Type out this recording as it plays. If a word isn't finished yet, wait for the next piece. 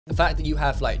The fact that you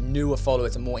have like newer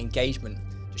followers and more engagement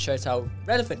just shows how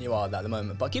relevant you are at the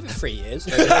moment. But give it 3 years.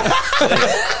 we'll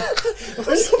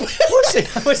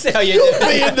see how you do.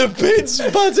 Be in the bits,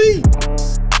 buddy.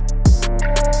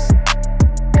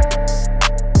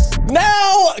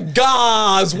 Now,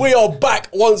 guys, we are back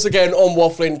once again on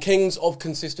Wafflin, Kings of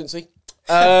Consistency.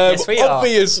 Yes, we are.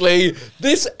 Obviously,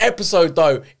 this episode,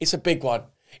 though, it's a big one.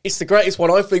 It's the greatest one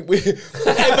I think we're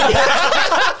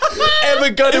ever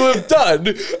going to have done.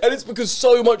 And it's because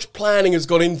so much planning has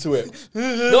gone into it.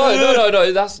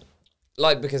 No. That's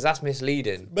like, because that's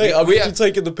misleading. Mate, I'm actually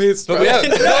taking the piss. But we have, no.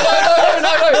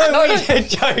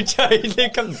 Joe,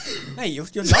 mate, you're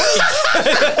lying.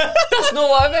 That's not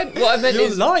what I meant. What I meant You're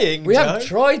is lying, we Joe. have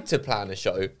tried to plan a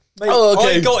show. Mate, Oh,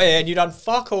 okay. I got here and you done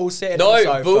fuck all sitting on the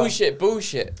sofa. No,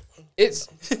 bullshit.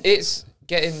 It's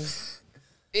getting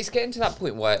to that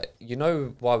point where you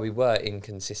know why we were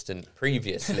inconsistent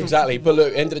previously. Exactly, but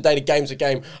look, end of the day, the game's a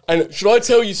game. And should I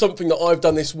tell you something that I've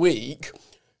done this week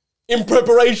in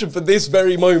preparation for this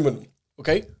very moment?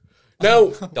 Okay? Now,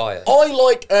 Diet. I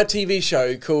like a TV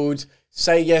show called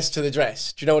Say Yes to the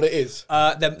Dress. Do you know what it is?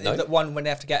 The one when they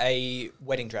have to get a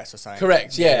wedding dress or something.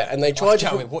 Correct, yeah. And they try to...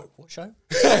 Tell me, what show?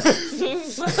 I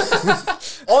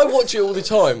watch it all the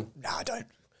time. No, I don't.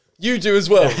 You do as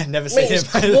well. Never seen Mate, it.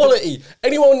 it's quality.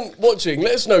 Anyone watching,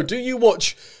 let us know. Do you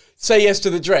watch Say Yes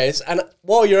to the Dress? And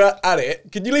while you're at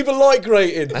it, can you leave a like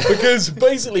rating? Because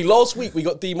basically last week we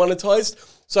got demonetized.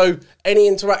 So any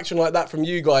interaction like that from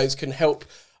you guys can help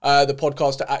the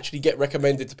podcast to actually get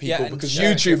recommended to people, because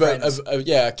YouTube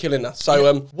are killing us.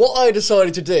 So what I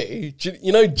decided to do,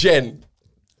 you know Jen?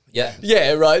 Yeah.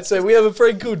 Yeah, right. So we have a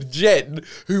friend called Jen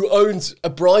who owns a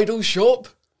bridal shop.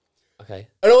 Okay.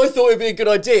 And I thought it'd be a good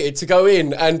idea to go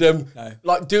in and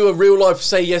like do a real life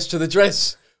Say Yes to the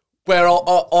Dress where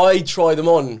I try them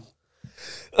on.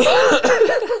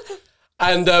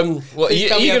 And what are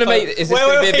you gonna make? Is this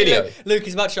gonna be a video? Luke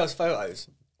is about to show us photos.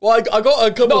 Well, I got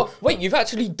a couple. No, wait, you've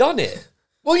actually done it.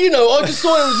 Well, you know, I just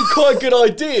thought it was a quite good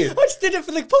idea. I just did it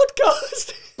for the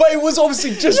podcast. But it was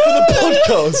obviously just for the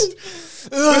podcast.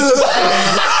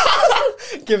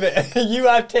 Give it. You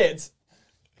have tits.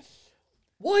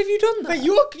 Why have you done that? Mate,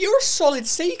 you're a solid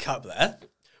C cup there.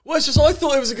 Well, it's just I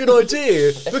thought it was a good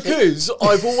idea because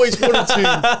I've always wanted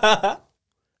to.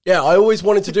 Yeah, I always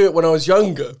wanted to do it when I was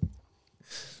younger.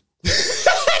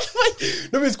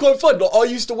 No, it's quite fun. Like, I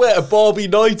used to wear a Barbie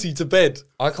nightie to bed.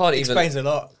 I can't even. Explains a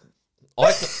lot.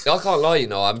 I can't lie, you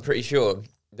know. I'm pretty sure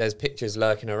there's pictures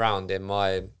lurking around in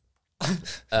my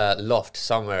loft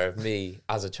somewhere of me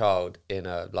as a child in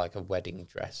a wedding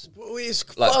dress, Well,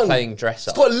 it's like fun. playing dress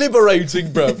up. It's quite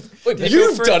liberating, bro.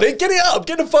 You've done it. Get it up.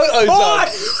 Get the photos up.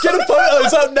 Get the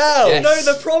photos up now. Yes. No,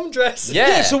 the prom dress.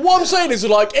 Yeah. So what I'm saying is,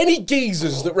 like, any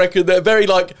geezers that reckon they're very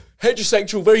like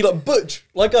heterosexual, very like butch,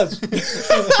 like us.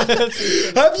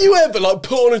 Have you ever like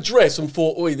put on a dress and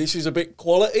thought, "Oi, this is a bit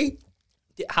quality"?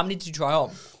 How many did you try on?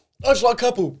 I just like a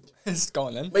couple. It's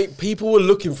gone then. Mate, people were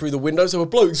looking through the windows. There were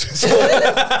blokes.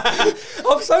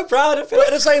 I'm so proud of But it.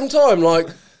 at the same time, like,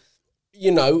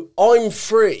 you know, I'm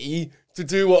free to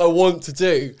do what I want to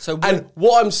do. And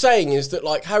what I'm saying is that,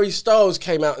 like, Harry Styles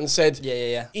came out and said,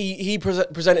 he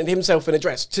presented himself in a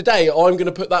dress. Today, I'm going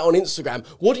to put that on Instagram.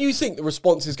 What do you think the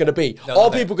response is going to be? Are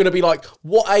people going to be like,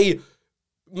 what a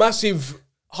massive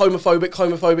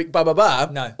homophobic, blah, blah, blah?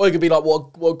 No. Or you could be like, what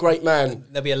a great man.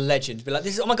 There'll be a legend. Be like,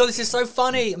 oh my God, this is so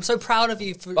funny. I'm so proud of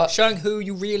you for showing who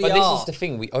you really are. But this is the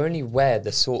thing. We only wear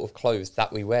the sort of clothes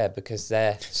that we wear because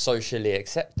they're socially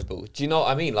acceptable. Do you know what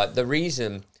I mean? Like, the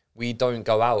reason we don't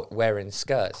go out wearing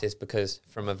skirts is because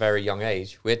from a very young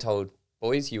age, we're told,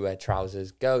 boys, you wear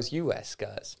trousers, girls, you wear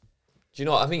skirts. Do you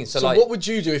know what I mean? So like, what would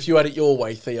you do if you had it your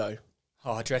way, Theo?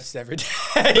 Oh, I dress every day.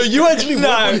 No, you actually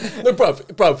No. No,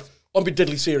 bruv, I'm being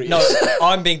deadly serious. No,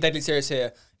 I'm being deadly serious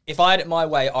here. If I had it my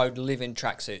way, I would live in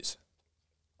tracksuits.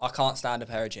 I can't stand a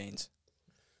pair of jeans.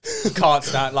 Can't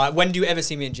stand. Like, when do you ever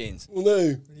see me in jeans? Well,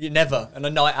 no. You never. And a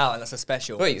night out, and that's a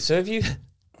special. wait, so have you... This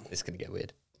is going to get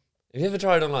weird. Have you ever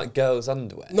tried on, like, girls'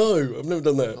 underwear? No, I've never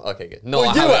done that. Okay, good. No, Well,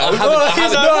 I you haven't.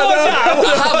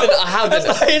 I haven't.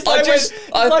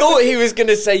 I thought he was going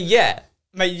to say yeah.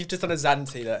 Mate, you've just done a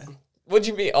Zanti there. What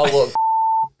do you mean? Oh, what?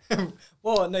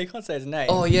 What? No, you can't say his name.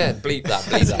 Oh, yeah, bleep that,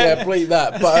 bleep that. Yeah, bleep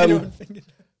that. But,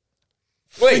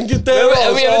 Wait,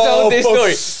 have we ever told this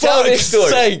story? Tell this story.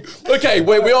 Sake. Okay,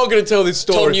 wait, we are going to tell this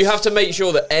story. Tom, you have to make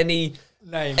sure that any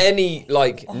name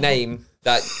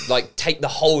that, like, take the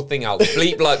whole thing out.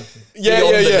 Bleep, like, yeah,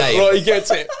 beyond the name. right, he gets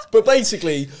it. But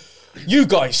basically, you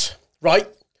guys, right?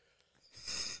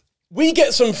 We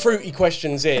get some fruity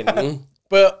questions in,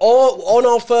 but on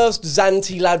our first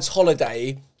Zanti Lads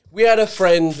holiday, we had a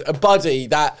friend, a buddy,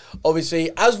 that obviously,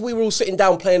 as we were all sitting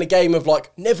down playing a game of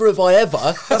like, never have I ever,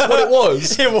 that's what it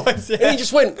was. It was, yeah. And he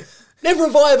just went, never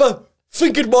have I ever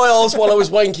fingered my ass while I was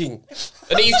wanking.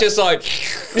 And he's just like,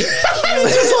 He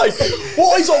was just like,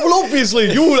 what? He's like, well,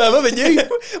 obviously, you all have, haven't you?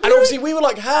 And obviously, we were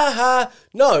like, ha ha,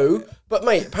 no. But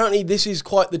mate, apparently this is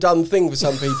quite the done thing for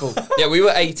some people. yeah, we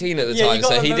were 18 at the Yeah, you time,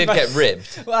 gotta so he did remember- get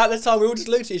ribbed. Well, at the time, we all just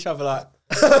looked at each other like...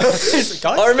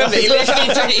 I remember he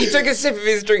literally he took a sip of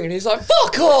his drink and he's like,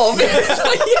 fuck off!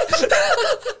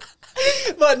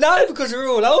 But now, because we're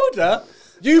all older...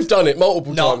 You've done it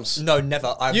multiple times. No,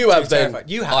 never. You have then. terrified.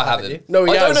 You have, I haven't haven't. you? No,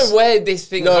 he I has. don't know where this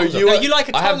thing No, comes you from. No, you like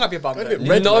a I tongue have- up your bum. I don't didn't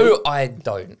you? Red No, mate. I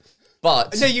don't.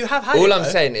 But No, you have had all it, I'm though.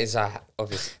 saying is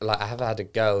obviously, like, I have had a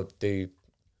girl do,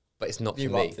 but it's not for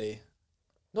You me. up the...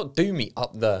 Not do me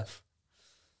up the.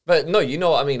 But no, you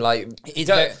know what I mean. Like, It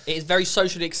is very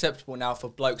socially acceptable now for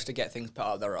blokes to get things put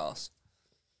up their arse.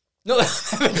 Not that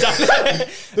I haven't done it.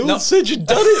 Who said you'd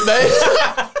done it,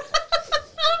 man?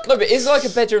 no, but it's like a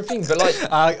bedroom thing. But like,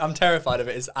 I'm terrified of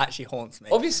it. It actually haunts me.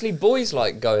 obviously, boys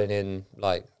like going in,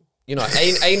 like, you know,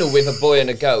 anal with a boy and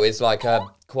a girl is like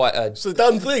quite a It's a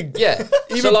done thing. yeah.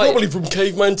 Even so, like, probably from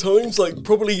caveman times, like,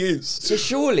 probably is. So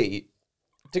surely,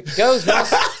 girls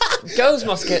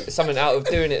must get something out of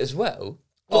doing it as well.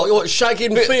 What,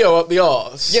 shagging Theo up the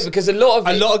arse? Yeah, because a lot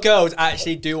of girls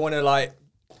actually do want to, like,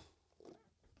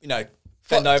 you know,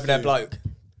 bend over their you. bloke.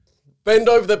 Bend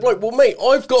over their bloke. Well, mate,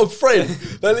 I've got a friend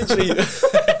that literally...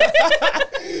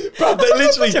 Bruv, that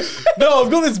literally... No,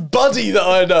 I've got this buddy that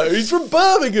I know. He's from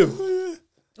Birmingham.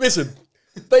 Listen,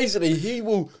 basically, he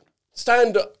will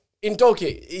stand in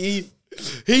Dodgy.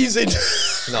 He's in...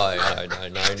 no.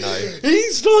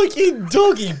 He's like in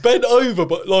Dodgy, bent over,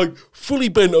 but like fully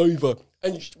bent over.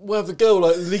 And we'll have the girl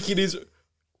like licking his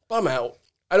bum out.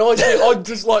 And I'm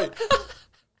just like...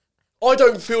 I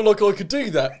don't feel like I could do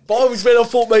that. But I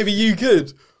thought maybe you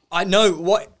could. I know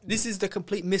what this is the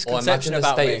complete Or misconception imagine the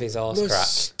about state me. of his arse No, crack.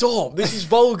 stop. This is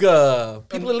vulgar.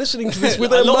 People are listening to this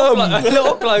with a their lot, mum. a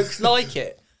lot of blokes like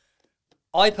it.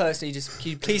 I personally just,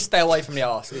 can you please stay away from the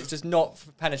arse. It's just not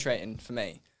penetrating for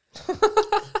me.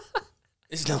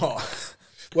 It's not.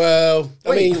 Well, I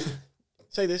Wait. mean,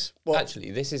 say this. What?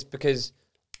 Actually, this is because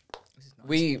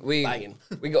we Banging.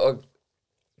 got a.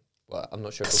 Well, I'm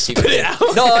not sure if we'll keep Spit it out.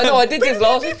 No, I did this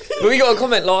last week. But we got a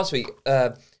comment last week.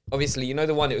 Obviously, you know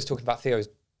the one that was talking about Theo's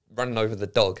running over the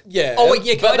dog. Yeah. Oh, wait,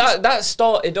 yeah, can But I just- that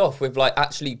started off with like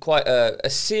actually quite a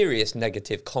serious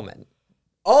negative comment.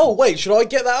 Oh, wait, should I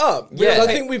get that up? Because Yeah. I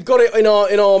think we've got it in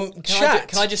our chat.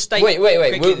 Can I just state... Wait.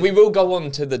 quickly- We will go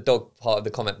on to the dog part of the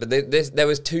comment, but there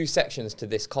was two sections to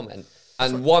this comment,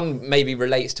 and one maybe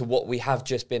relates to what we have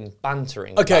just been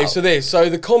bantering. Okay, about. so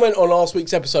the comment on last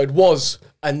week's episode was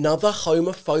another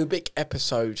homophobic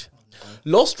episode.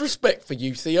 Lost respect for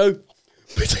you, Theo.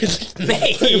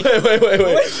 Me?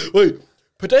 Wait.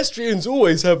 Pedestrians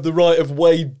always have the right of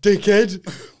way, dickhead.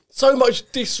 So much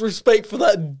disrespect for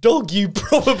that dog you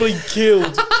probably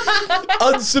killed.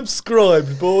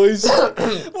 Unsubscribed, boys. What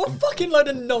a fucking load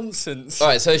of nonsense. All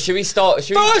right, so should we start?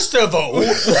 First of all,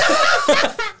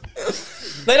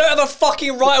 they don't have a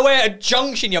fucking right away at a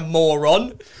junction, you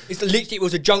moron. It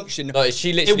was a junction. No,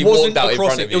 she literally It wasn't walked out in across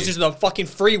front it. of It was you. just on a fucking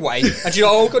freeway. And she's like,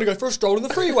 oh, I've got to go for a stroll on the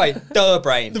freeway. Duh,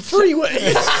 brain. The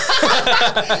freeway.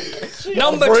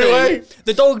 Number freeway. two,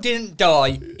 the dog didn't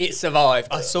die. It survived.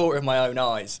 I saw it with my own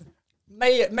eyes.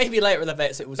 Maybe later at the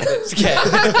vets it was a bit scared.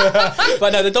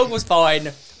 But no, the dog was fine.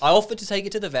 I offered to take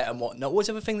it to the vet and whatnot. What's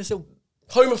the other thing that's still...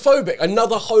 Homophobic.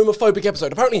 Another homophobic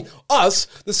episode. Apparently, us,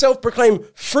 the self-proclaimed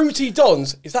fruity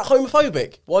dons, is that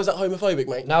homophobic? Why is that homophobic,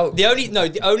 mate? Now, The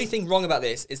only thing wrong about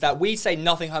this is that we say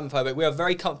nothing homophobic. We are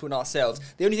very comfortable in ourselves.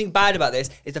 The only thing bad about this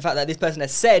is the fact that this person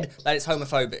has said that it's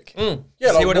homophobic. Yeah,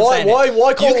 See like, what I'm saying?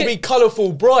 why can't You we can- be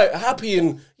colourful, bright, happy,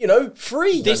 and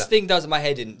free? This thing does my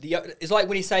head in. It's like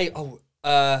when you say,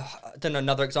 I don't know,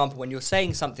 another example, when you're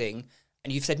saying something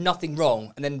and you've said nothing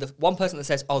wrong, and then the one person that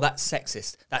says, oh, that's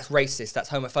sexist, that's racist, that's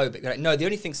homophobic. You're like, no, the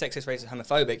only thing sexist, racist,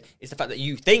 homophobic is the fact that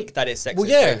you think that is sexist, Well,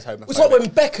 yeah. racist, homophobic. It's like when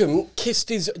Beckham kissed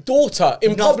his daughter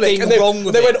in public, Nothing and wrong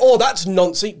with they it. went, "Oh, that's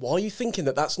nonsense." Why are you thinking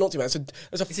that that's nonsense?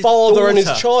 As a his father and his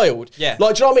daughter. child. Yeah.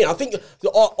 Like, do you know what I mean? I think that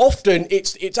often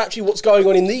it's actually what's going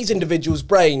on in these individuals'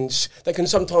 brains that can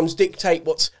sometimes dictate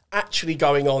what's actually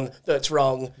going on that's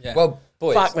wrong. Yeah. well,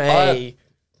 boys, Fuck me.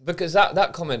 because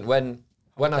that comment when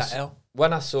that L?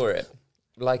 I saw it,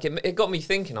 like it got me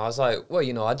thinking. I was like, well,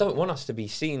 I don't want us to be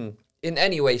seen in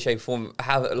any way, shape, form,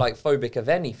 like phobic of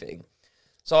anything.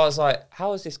 So I was like,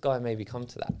 how has this guy maybe come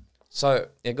to that? So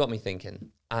it got me thinking,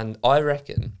 and I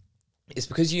reckon it's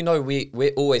because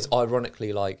we're always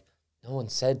ironically like, no one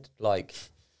said like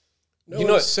You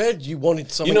know, said you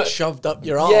wanted something shoved up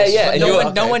your ass. Yeah.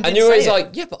 No one did and you're always say it.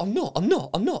 like, yeah, but I'm not.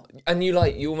 And you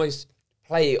almost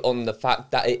play on the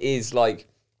fact that it is like,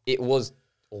 it was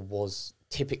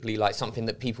typically like something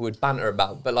that people would banter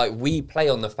about. But like, we play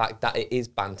on the fact that it is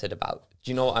bantered about.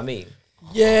 Do you know what I mean?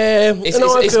 Yeah. It's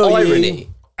irony.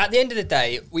 At the end of the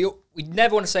day, we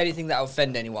never want to say anything that will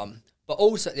offend anyone. But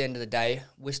also at the end of the day,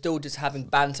 we're still just having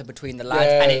banter between the lads.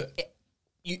 Yeah. And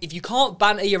if you can't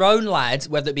banter your own lads,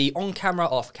 whether it be on camera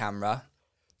or off camera,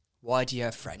 why do you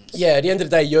have friends? Yeah, at the end of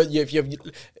the day,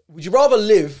 would you rather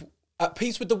live at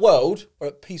peace with the world or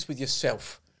at peace with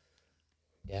yourself?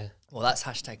 Yeah. Well, that's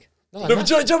hashtag. No, but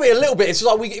do you know me a little bit? It's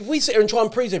like if we sit here and try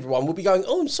and please everyone, we'll be going,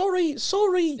 "Oh, I'm sorry,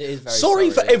 sorry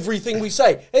for everything we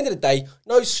say." At the end of the day,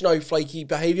 no snowflakey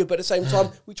behaviour, but at the same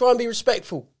time, we try and be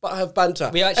respectful, but have banter.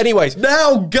 Anyways,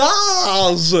 now,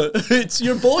 guys, it's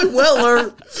your boy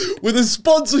Weller with a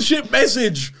sponsorship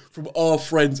message from our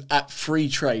friends at Free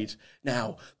Trade.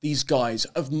 Now, these guys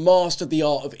have mastered the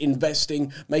art of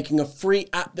investing, making a free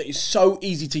app that is so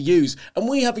easy to use. And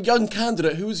we have a young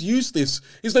candidate who has used this.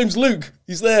 His name's Luke.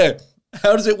 He's there.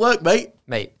 How does it work, mate?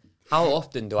 Mate, how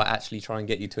often do I actually try and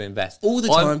get you to invest? All the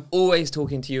time. I'm always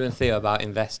talking to you and Theo about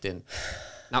investing.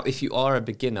 Now, if you are a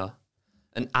beginner,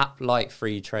 an app like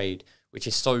Free Trade, which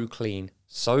is so clean,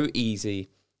 so easy,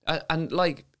 and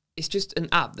like, it's just an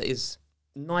app that is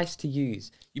nice to use.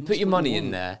 You put your money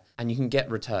in there and you can get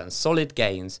returns, solid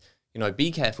gains. You know, be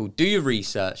careful, do your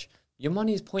research. Your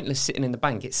money is pointless sitting in the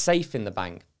bank. It's safe in the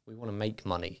bank. We want to make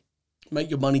money. Make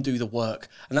your money do the work.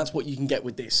 And that's what you can get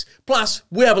with this. Plus,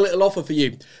 we have a little offer for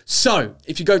you. So,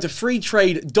 if you go to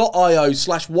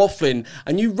freetrade.io/wafflin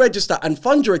and you register and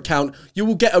fund your account, you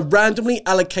will get a randomly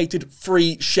allocated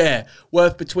free share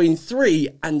worth between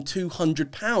 £3 and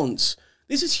 £200.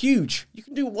 This is huge. You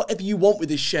can do whatever you want with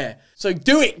this share. So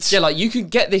do it. Yeah, like you could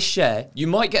get this share. You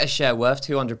might get a share worth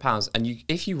 £200 and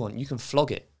if you want, you can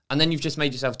flog it. And then you've just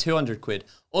made yourself 200 quid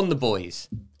on the boys.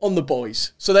 On the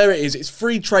boys. So there it is. It's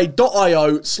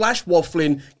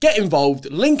freetrade.io/wafflin. Get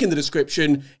involved. Link in the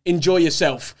description. Enjoy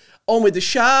yourself. On with the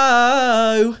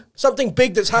show. Something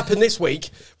big that's happened this week,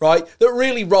 right, that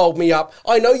really rolled me up.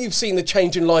 I know you've seen the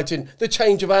change in lighting, the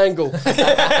change of angle.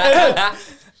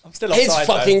 I'm still offside, his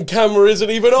fucking camera isn't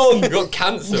even on. You got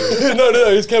cancer. No,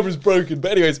 his camera's broken.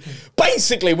 But anyways,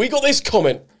 basically, we got this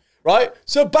comment, right?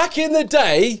 So back in the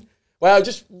day, well,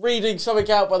 just reading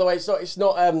something out, by the way, it's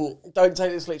not, don't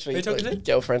take this literally. Are you talking to?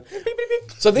 Girlfriend.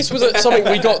 So this was something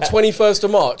we got 21st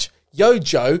of March. Yo,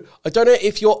 Joe, I don't know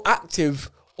if you're active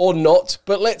or not,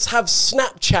 but let's have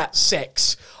Snapchat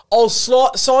sex. I'll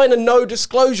sign a no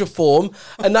disclosure form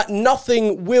and that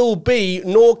nothing will be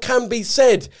nor can be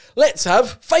said. Let's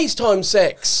have FaceTime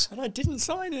sex. And I didn't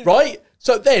sign it. Right?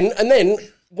 So then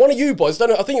one of you boys,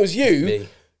 I think it was you, Me.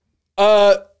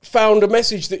 found a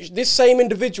message that this same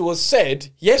individual has said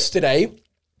yesterday,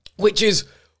 which is,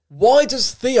 why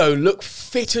does Theo look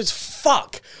fit as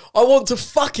fuck? I want to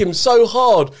fuck him so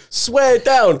hard. Swear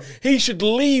down. He should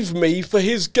leave me for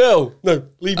his girl. No,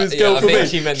 leave his girl for me.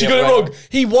 She got it wrong.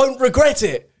 He won't regret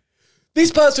it. This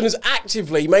person has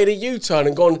actively made a U-turn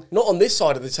and gone, not on this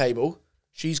side of the table.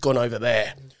 She's gone over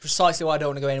there. Precisely why I don't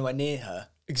want to go anywhere near her.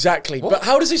 Exactly. What? But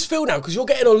how does this feel now? Because you're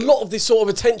getting a lot of this sort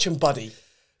of attention, buddy.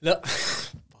 Look.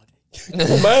 Come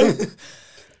on, man.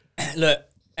 Look.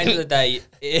 End of the day,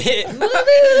 end of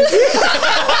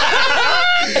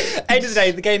the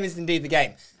day, the game is indeed the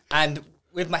game. And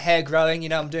with my hair growing, you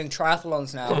know, I'm doing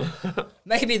triathlons now.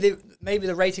 Maybe the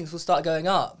ratings will start going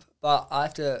up, but I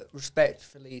have to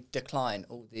respectfully decline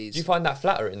all these. Do you find that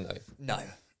flattering though? No,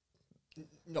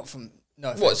 not from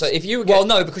no. What? So if you well,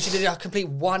 no, because she did a complete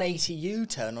 180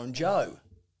 U-turn on Joe.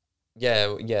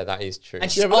 Yeah, that is true.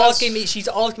 And she's asking me. She's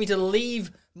asking me to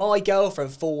leave my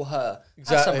girlfriend for her.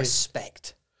 Exactly. Have some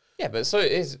respect. Yeah, but so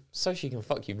she can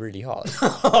fuck you really hard.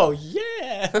 Oh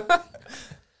yeah.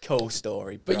 Cool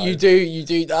story, bro. But you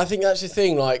do. I think that's the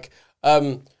thing. Like,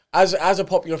 as a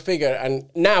popular figure, and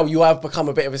now you have become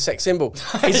a bit of a sex symbol.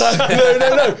 It's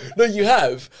like, no, you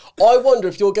have. I wonder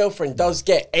if your girlfriend does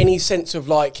get any sense of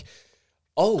like,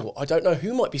 oh, I don't know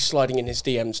who might be sliding in his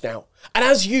DMs now. And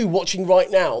as you watching right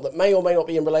now, that may or may not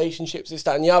be in relationships, this,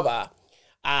 that, and the other.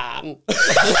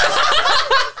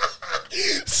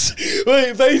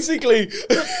 Wait, basically,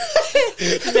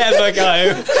 never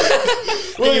go.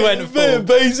 You went full.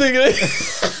 Basically,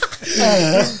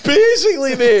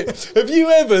 mate, have you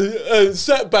ever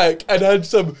sat back and had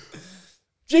some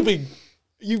jibbing?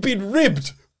 You've been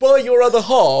ribbed by your other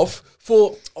half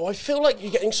for, oh, I feel like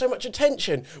you're getting so much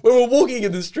attention when we're walking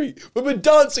in the street, when we're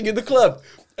dancing in the club.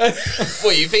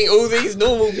 What, you think all these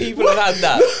normal people have had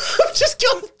that? I've just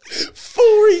gone,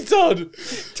 Full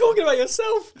retard. Talking about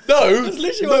yourself. No. That's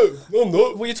literally No, I'm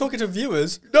not. Well, you're talking to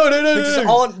viewers No. who just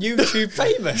aren't YouTube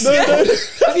famous. No.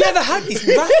 Have you ever had these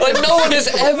random... Like, no one has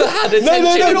ever had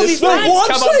attention. No. all these What fans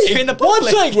come I'm up to saying, you in the what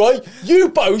I'm public. saying, right? You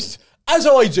both, as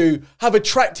I do, have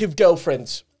attractive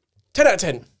girlfriends. 10 out of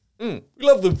 10. We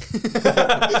love them.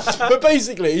 But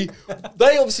basically,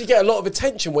 they obviously get a lot of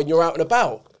attention when you're out and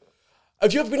about.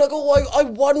 Have you ever been like, oh, I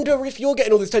wonder if you're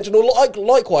getting all this attention? Or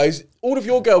likewise, all of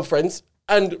your girlfriends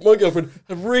and my girlfriend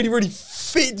have really, really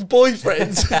fit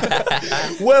boyfriends,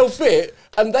 well fit,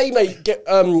 and they may get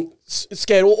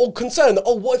scared or concerned that,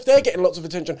 oh, what if they're getting lots of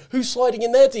attention? Who's sliding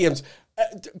in their DMs?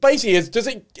 Basically,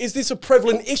 is this a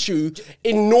prevalent issue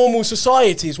in normal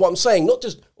society is what I'm saying, not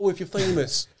just, oh, if you're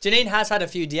famous. Janine has had a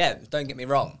few DMs, don't get me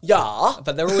wrong. Yeah.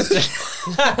 But they're always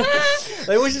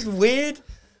they're always just weird.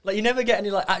 Like, you never get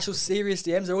any, like, actual serious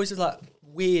DMs. They're always just, like,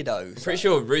 weirdos. Pretty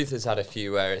sure Ruth has had a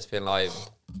few where it's been like,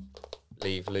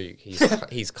 leave Luke,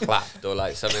 he's clapped or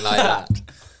like something like that.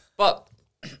 But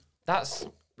that's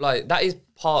like, that is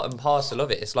part and parcel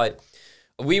of it. It's like,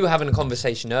 we were having a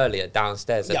conversation earlier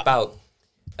downstairs about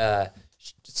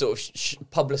sort of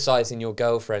publicising your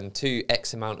girlfriend to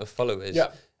X amount of followers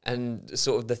and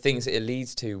sort of the things that it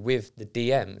leads to with the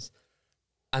DMs.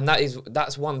 And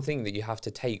that's one thing that you have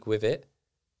to take with it.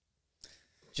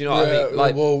 Do you know what I mean?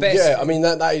 Like, well, I mean,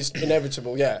 that is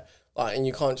inevitable, Like, and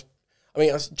you can't... I mean,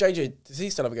 JJ, does he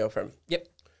still have a girlfriend? Yep.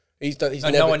 He's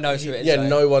never, no one knows who it is. Yeah, so.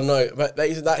 no one knows. But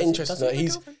isn't that interesting that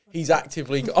he's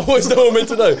actively... Oh, it's no one meant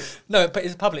to know. No, but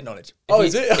it's public knowledge.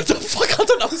 Is it? Fuck, I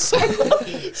don't know.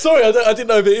 Sorry, I didn't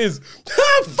know if it is.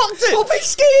 Fucked it. I'll be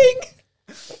skiing!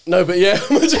 No, but yeah,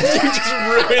 imagine you just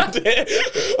ruined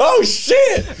it. Oh,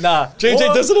 shit. Nah.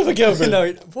 JJ doesn't have a girlfriend. No,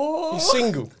 he's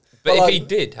single. but if like, he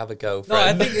did have a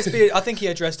girlfriend... No, I think he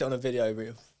addressed it on a video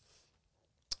reel.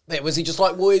 Was he just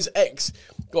like, well, his ex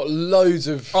got loads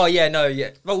of... Oh, yeah, no, yeah.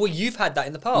 Well, you've had that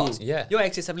in the past. Yeah. Your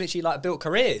exes have literally, like, built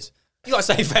careers. You got to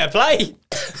say fair play.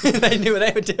 They knew what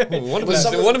they were doing.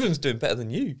 Well, one of them's doing better than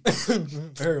you.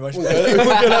 Very much We're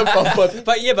gonna have fun.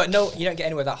 But yeah, but no, you don't get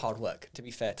anywhere without hard work, to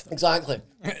be fair to them. Exactly.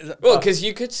 Well, because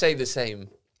you could say the same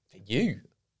for you.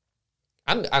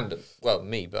 And well,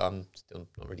 me, but I'm still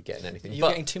not really getting anything. You're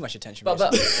getting too much attention. But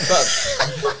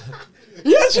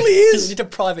He actually you is. need to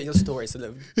private your stories so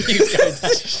that views go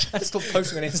down. And stop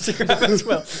posting on Instagram as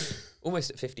well.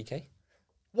 almost at 50k.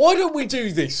 Why don't we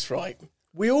do this, right?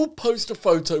 We all post a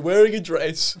photo wearing a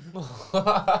dress.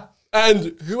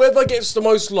 And whoever gets the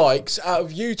most likes out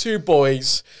of you two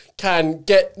boys can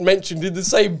get mentioned in the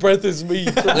same breath as me.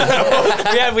 From now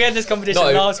on. we had this competition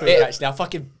last week, actually. I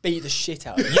fucking beat the shit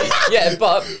out of you. Yeah,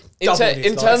 but in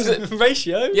terms of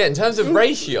ratio. Yeah, in terms of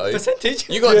ratio, percentage.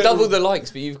 you got double the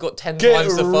likes, but you've got 10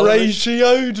 times the followers.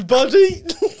 Ratioed, buddy.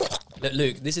 Look,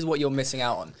 Luke, this is what you're missing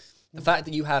out on. The fact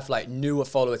that you have like newer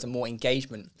followers and more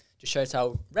engagement just shows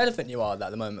how relevant you are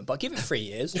at the moment. But give it 3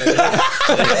 years. we'll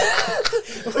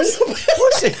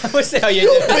see how you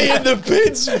do. Be in the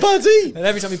pits, buddy. And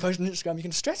every time you post on Instagram, you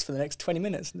can stress for the next 20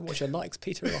 minutes and watch your likes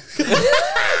peter off.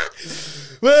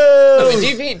 Well, No,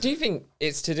 do you think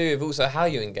it's to do with also how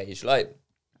you engage? Like,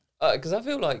 because I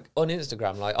feel like on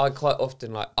Instagram, like I quite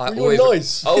often like I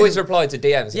always reply to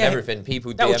DMs and everything.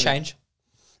 People that DM will change.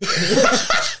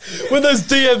 when those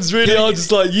DMs really are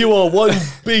just like, you are one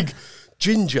big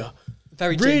ginger.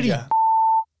 Very really ginger.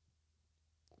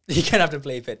 You're going to have to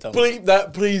bleep it, Tom. Bleep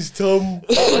that, please, Tom.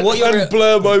 What you're and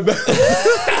blur my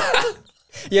mouth.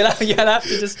 You'll have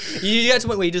to just... You get to the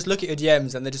point where you just look at your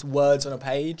DMs and they're just words on a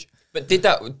page. But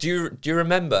do you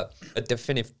remember a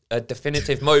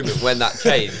definitive moment when that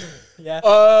changed? Yeah.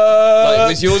 Like,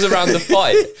 was yours around the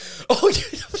fight? Oh,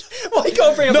 yeah. Why you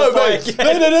can't bring up the fight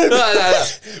again? No.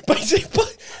 Basically,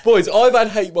 boys, I've had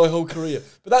hate my whole career.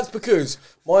 But that's because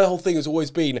my whole thing has always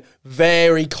been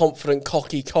very confident,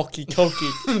 cocky. It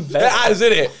has,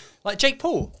 isn't it? Like Jake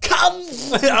Paul. Come! Do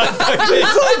you know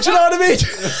what I mean?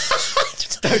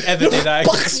 Just don't ever do that.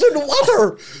 Buxton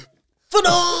Water!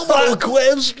 Phenomenal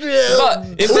question! But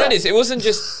in fairness, it wasn't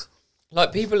just...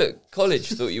 Like, people at college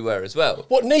thought you were as well.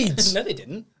 What needs? No, they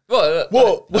didn't.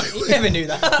 What? You never knew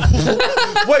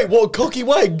that. Wait, what? Cocky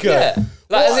wanker? Yeah.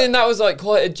 Like, as in, that was like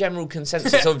quite a general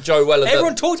consensus of Joe Weller.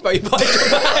 Everyone talked about you behind your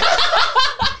back.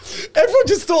 Everyone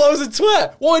just thought I was a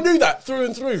twat. Well, I knew that through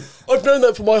and through. I've known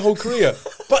that for my whole career.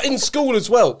 But in school as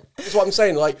well. That's what I'm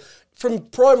saying. Like, from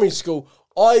primary school,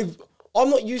 I'm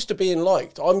not used to being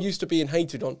liked. I'm used to being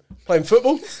hated on. Playing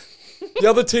football. The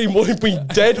other team wanted me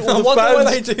dead. All the Why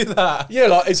fans. they do that? Yeah,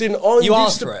 like, as in, You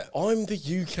asked for it. I'm the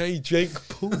UK Jake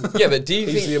Paul. Yeah, but do you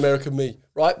He's the think... American me,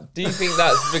 right? Do you think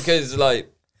that's because, like...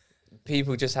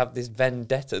 people just have this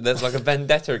vendetta? There's like a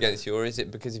vendetta against you, or is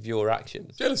it because of your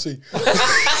actions? Jealousy.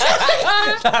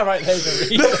 That right there's a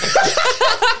reason.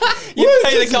 You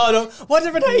pay the card off. Why does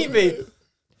everyone hate me?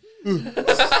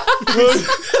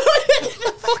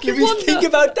 Fucking think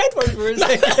about that one for a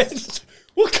second.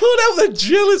 Well, can't help that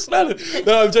jealous, man.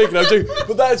 No, I'm joking.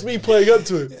 But that's me playing up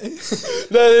to it.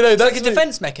 No. That's Like a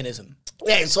defense mechanism.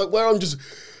 Yeah, it's like where I'm just,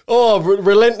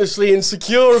 relentlessly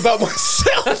insecure about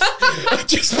myself.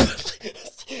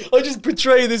 I just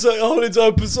portray this like whole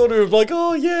entire persona of like,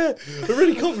 oh yeah, I'm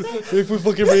really confident. If we're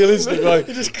fucking realistic, like,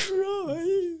 You just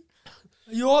cry.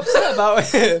 You're upset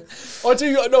about it. I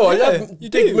do. No, I have you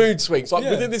big do. mood swings. Like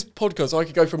Yeah. within this podcast, I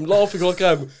could go from laughing like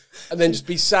I am, and then just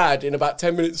be sad in about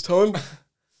 10 minutes' time.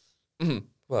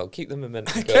 Well, keep the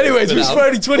momentum. Anyways, we're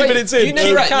only 20 minutes in. You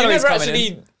never calories coming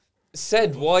actually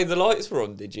said why the lights were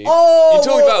on, did you? Oh, you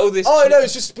talked about all this. Oh no,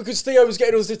 it's just because Theo was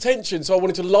getting all his attention, so I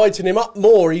wanted to lighten him up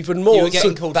even more. You were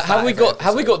getting called But fat have we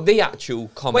every got the actual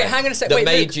comment? Wait, hang on a sec. That Wait,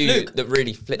 made Luke, you Luke. that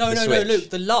really flipped No, the switch. Luke.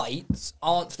 The lights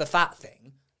aren't for the fat thing.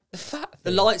 The fat.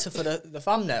 The lights are for the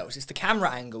thumbnails. It's the camera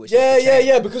angle. Which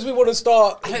Yeah, because we want to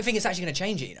start. I don't think it's actually going to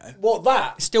change it, you know. What,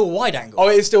 that? It's still a wide angle. Oh,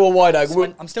 it's still a wide angle.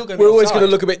 So I'm still going to We're be always offside. going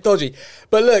to look a bit dodgy.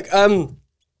 But look, oh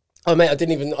mate, I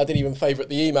didn't even favourite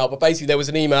the email, but basically there was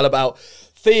an email about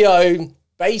Theo.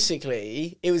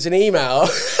 Basically, it was an email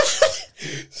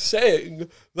saying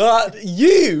that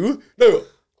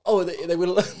they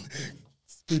were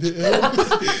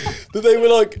that they were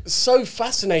like so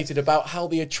fascinated about how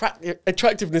the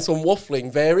attractiveness on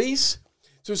Waffling varies.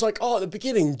 So it's like, at the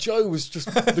beginning, Joe was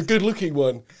just the good-looking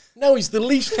one. Now he's the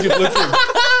least good-looking.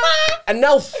 And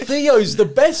now Theo's the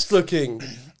best-looking.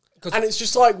 And it's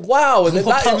just like, wow. And then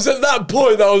it was at that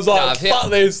point that I was like,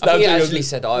 fuck this. I think it actually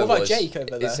said I What about was. Jake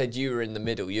over there? It said you were in the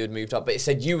middle. You had moved up, but it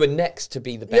said you were next to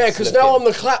be the best. Yeah, because now I'm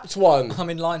the clapped one. I'm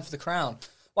in line for the crown.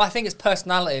 Well, I think it's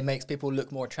personality makes people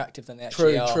look more attractive than they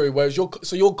actually are. True. Whereas you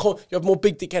have more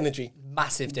big dick energy.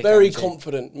 Massive dick Very energy.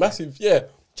 confident. Massive, yeah.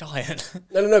 Giant.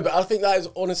 No, but I think that is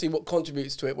honestly what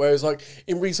contributes to it. Whereas, like,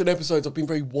 in recent episodes, I've been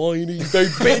very whiny, very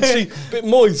bitchy, bit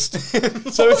moist.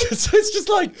 So it's just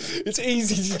like, it's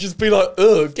easy to just be like,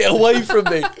 ugh, get away from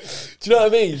me. Do you know what I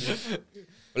mean? Well,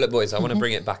 look, boys, I want to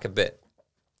bring it back a bit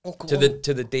to the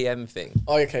DM thing.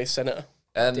 Oh, okay, Senator.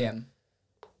 DM.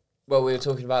 Well, we were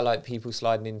talking about like people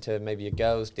sliding into maybe a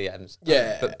girl's DMs.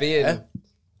 Yeah. But being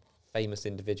famous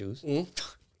individuals,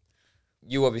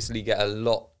 you obviously get a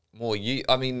lot more.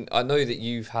 I mean, I know that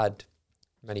you've had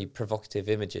many provocative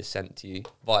images sent to you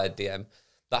via DM.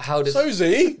 But how does...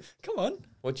 Sozy? Come on.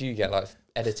 What do you get, like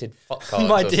edited fuck cards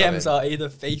My or DMs something? are either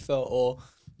FIFA or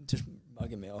just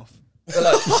mugging me off. But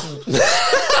like,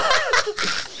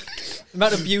 The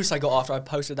amount of abuse I got after I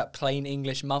posted that plain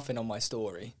English muffin on my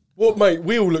story. What, mate?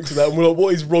 We all looked at that and we're like,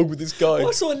 what is wrong with this guy? Well,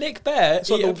 I saw Nick Bear like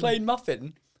eat a the- plain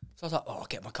muffin. So I was like, I'll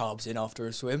get my carbs in after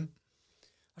a swim.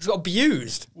 I just got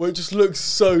abused. Well, it just looks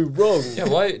so wrong. yeah,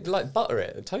 why, like, butter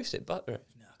it, toast it, butter it.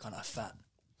 No, I can't have fat.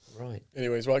 Right.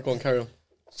 Anyways, right, go on, carry on.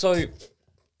 So,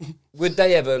 would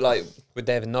they ever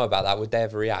know about that? Would they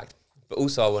ever react? But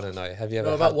also, I want to know, have you ever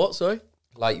About had, what, sorry?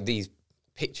 like, these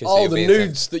pictures? Oh, that the you're being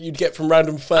nudes that you'd get from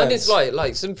random sent? fans. And it's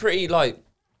like some pretty, like,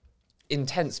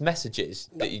 intense messages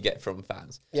that you get from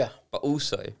fans. Yeah. But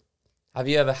also, have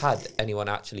you ever had anyone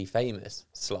actually famous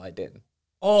slide in?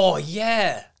 Oh,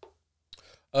 yeah.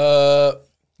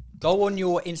 Go on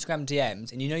your Instagram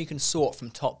DMs and you know you can sort from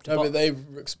top to No, bottom. but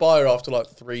they expire after like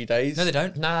 3 days. No, they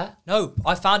don't. Nah. No,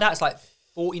 I found out it's like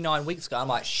 49 weeks ago. I'm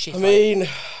like, shit. I mean,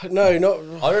 no,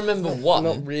 not I remember one.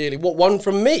 not really. What, one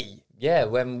from me? Yeah,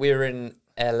 when we were in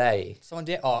LA. Someone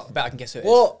did. Oh, I bet I can guess who it is.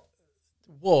 What?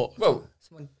 What? Well,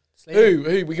 Someone.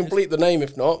 Who? We can bleep the name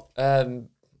if not.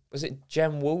 was it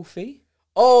Gem Wolfie?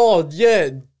 Oh, yeah,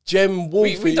 Gem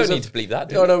Wolfie. We don't is a- need to bleep that,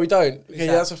 do No, we? no, we don't. Okay,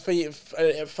 that? that's a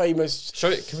famous Show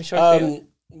it. Can we show it?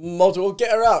 model.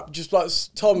 Get her up. Just like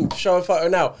Tom, show a photo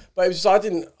now. But it was just,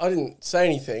 I didn't say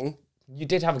anything. You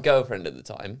did have a girlfriend at the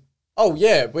time. Oh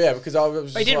yeah, because I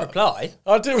was. But he didn't reply.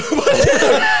 I did.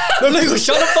 No, Luke,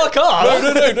 shut the fuck up.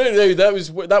 No.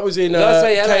 That was in I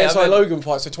say LA, I KSI meant- Logan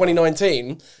fight, so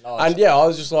 2019. Large. And yeah, I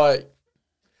was just like,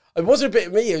 it wasn't a bit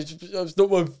of me. It was not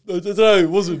my. I don't know. It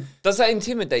wasn't. Does that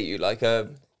intimidate you, like a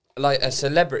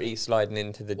celebrity sliding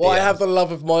into the? Well, I DM? have the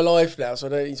love of my life now, so I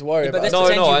don't need to worry But about let's it. No,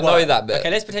 pretend no, you I know were. that bit. Okay,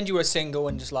 let's pretend you were single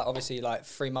and just like obviously like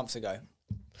 3 months ago.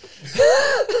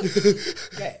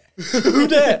 Yeah. Who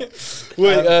dare?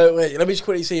 Wait. Let me just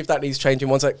quickly see if that needs changing.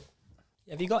 1 sec.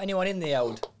 Have you got anyone in the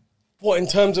old? What in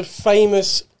terms of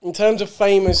famous? In terms of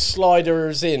famous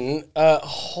sliders in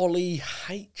Holly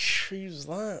H. Who's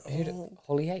that?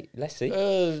 Holly 8. Let's see.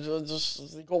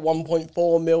 Just he got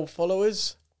 1.4 mil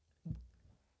followers.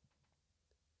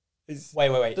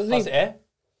 Wait. Does it here?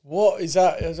 What is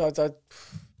that?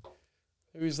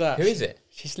 Who is that? Who is it?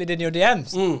 She slid in your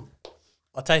DMs.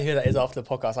 I'll tell you who that is after the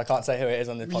podcast. I can't say who it is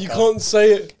on the podcast. You can't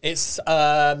say it. It's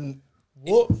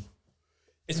What?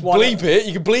 It's one. Bleep it.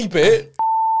 You can bleep it.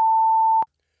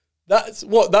 That's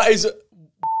what that is.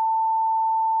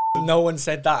 No one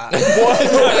said that.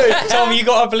 What? Tom, you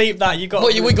got to bleep that. You got.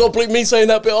 What? We got to bleep me saying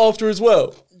that bit after as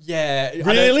well. Yeah.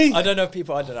 Really? I don't know if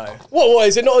people. I don't know. What?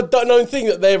 Is it not a known thing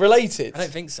that they're related? I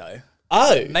don't think so.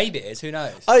 Oh. Maybe it is. Who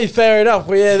knows? Oh, fair enough.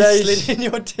 Well, yeah, they slid in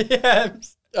your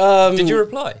DMs. Did you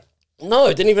reply? No,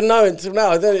 I didn't even know until now.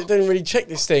 I didn't really check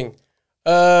this thing.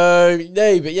 No,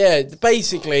 but yeah,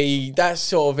 basically that's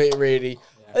sort of it, really.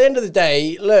 Yeah. At the end of the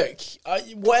day, look,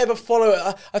 whatever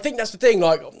follower, I think that's the thing.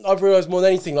 Like I've realised more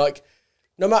than anything, like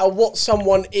no matter what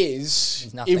someone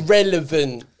is,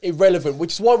 irrelevant.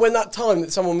 Which is why when that time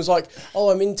that someone was like, "Oh,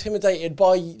 I'm intimidated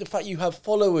by the fact you have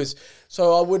followers,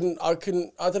 so I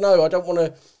don't want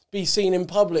to be seen in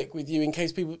public with you in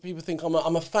case people think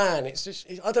I'm a fan." It's just,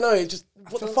 I don't know. It's just,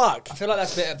 what the fuck? I feel like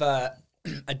that's a bit of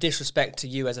a disrespect to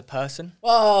you as a person.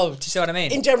 Oh, do you see what I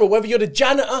mean? In general, whether you're the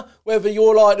janitor, whether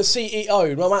you're like the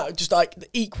CEO, no matter, just like the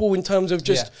equal in terms of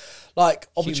just like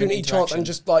opportunity, chance, and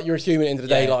just like you're a human at the end of the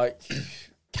day, like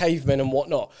cavemen and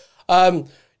whatnot.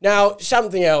 Now,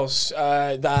 something else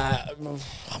that I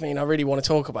really want to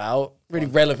talk about, really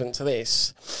relevant to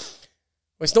this.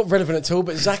 Well, it's not relevant at all,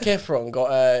 but Zac Efron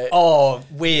got...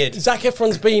 weird. Zac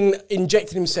Efron's been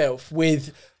injecting himself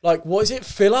with, like, what is it?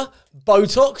 Filler?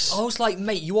 Botox? I was like,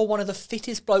 mate, you are one of the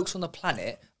fittest blokes on the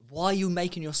planet. Why are you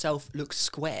making yourself look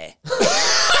square?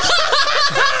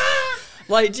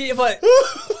 Like,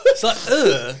 it's like,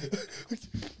 ugh.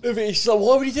 It's like,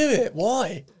 why would he do it?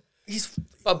 Why?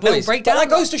 But that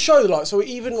goes to show, like, so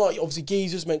even like obviously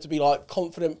Geezer's meant to be like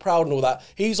confident, proud, and all that.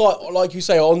 He's like you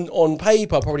say, on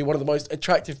paper, probably one of the most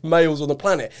attractive males on the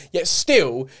planet. Yet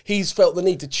still, he's felt the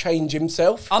need to change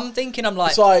himself.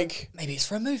 It's like maybe it's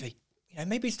for a movie. You know,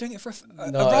 maybe he's doing it for a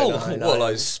role. No. What,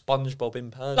 like SpongeBob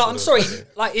in person? No, I'm sorry.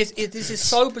 Like, this is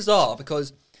so bizarre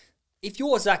because if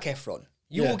you're Zac Efron,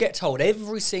 you will get told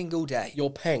every single day, "You're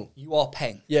Peng. You are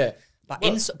Peng." Yeah.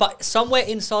 But somewhere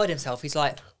inside himself, he's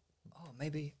like,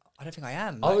 maybe I don't think I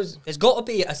am. There's got to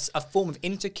be a form of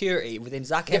insecurity within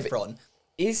Zac Efron.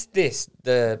 Is this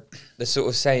the sort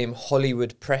of same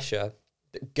Hollywood pressure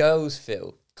that girls feel?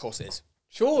 Of course it is.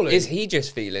 Surely. Is he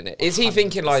just feeling it? Is he 100%.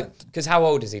 Thinking like, because how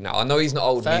old is he now? I know he's not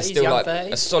old. 30s, he's still like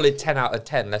 30s. A solid 10 out of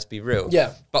 10, let's be real.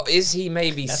 Yeah. But is he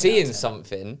maybe seeing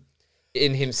something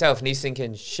in himself and he's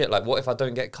thinking, shit, like what if I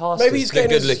don't get cast maybe he's as the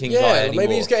good-looking guy anymore?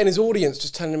 Maybe he's getting his audience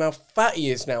just telling him how fat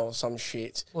he is now or some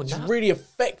shit. It's really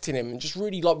affecting him and just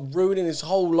really like ruining his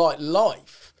whole like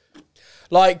life.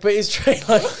 Like, but it's true.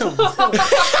 Like,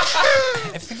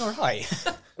 everything all right?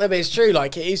 No, but it's true.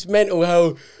 Like, it is mental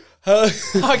how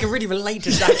I can really relate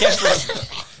to Zac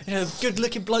Efron. You know,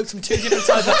 good-looking blokes from two different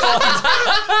sides of the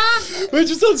pond. We're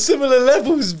just on similar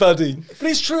levels, buddy. But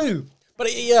it's true. But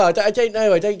I don't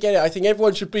know. I don't get it. I think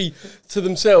everyone should be to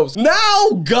themselves. Now,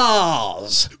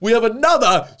 guys, we have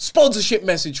another sponsorship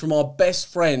message from our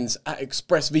best friends at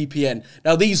ExpressVPN.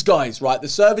 Now, these guys, right, the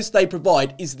service they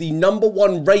provide is the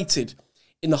 #1 rated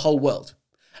in the whole world.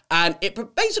 And it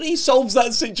basically solves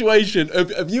that situation of,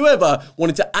 have you ever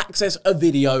wanted to access a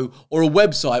video or a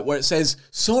website where it says,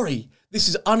 sorry, this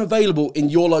is unavailable in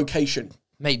your location?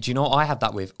 Mate, do you know what I have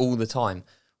that with all the time?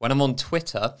 When I'm on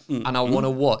Twitter and I want to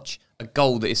watch a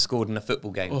goal that is scored in a football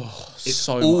game, it's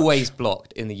so always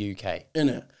blocked in the UK.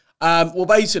 Innit? Well,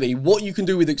 basically, what you can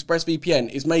do with ExpressVPN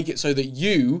is make it so that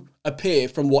you appear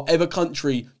from whatever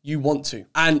country you want to.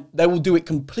 And they will do it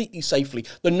completely safely.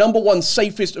 The #1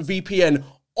 safest VPN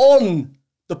on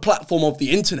the platform of the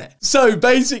internet. So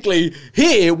basically,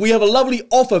 here we have a lovely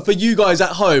offer for you guys at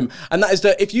home. And that is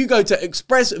that if you go to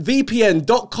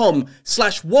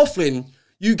expressvpn.com/wafflin,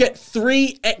 you get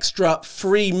 3 extra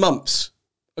free months.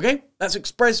 Okay? That's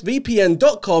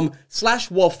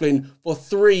expressvpn.com/wafflin for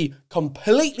 3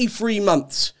 completely free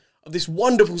months of this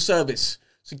wonderful service.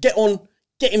 So get on,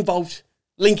 get involved.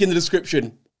 Link in the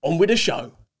description. On with the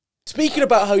show. Speaking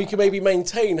about how you can maybe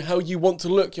maintain how you want to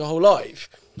look your whole life.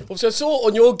 Obviously, I saw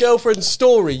on your girlfriend's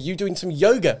story you doing some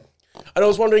yoga. And I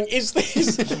was wondering, is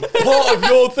this part of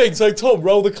your thing? So Tom,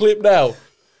 roll the clip now.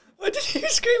 What did you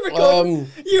screen record?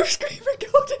 You were screen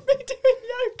recording me doing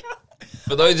yoga.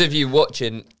 For those of you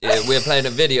watching, we're playing a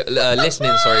video,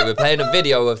 we're playing a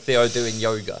video of Theo doing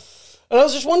yoga. And I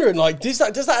was just wondering, like, does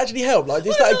that actually help? Like,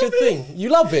 is that a good thing? You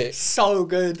love it? So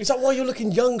good. Is that why you're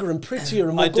looking younger and prettier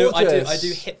and more I do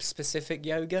gorgeous? hip specific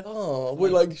yoga. Oh, we're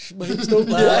like still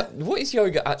bad. What is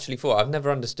yoga actually for? I've never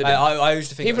understood it. I used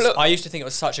to think I used to think it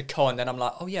was such a con. Then I'm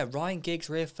like, oh yeah, Ryan Giggs,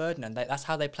 Rio Ferdinand. That's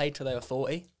how they played till they were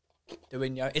 40.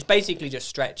 Doing yoga. It's basically just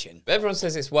stretching. But everyone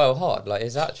says it's well hard. Like,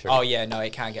 is that true? Oh yeah, no,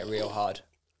 it can get real hard.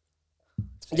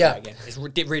 Yeah. Again, it's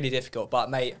really difficult. But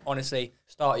mate, honestly,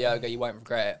 start yoga. You won't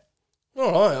regret it. All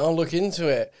right, I'll look into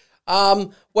it.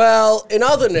 Well, in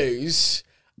other news,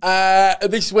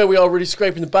 this is where we are really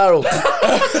scraping the barrel.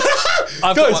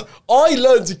 Guys, I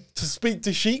learned to speak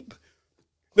to sheep.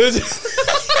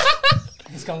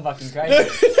 It's gone fucking crazy.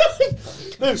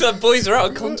 So boys are out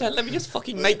of content. Let me just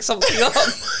fucking make something up.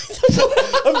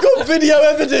 I've got video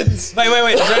evidence. Wait.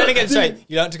 Let me get straight.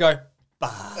 You learn to go,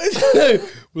 bah. No,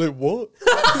 like what?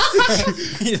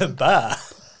 You're bah.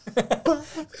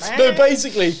 No,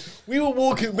 basically, we were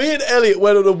walking. Me and Elliot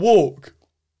went on a walk.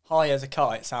 High as a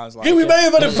kite, sounds like. Yeah, we may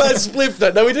have had a bad spliff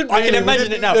then. No, we didn't. I can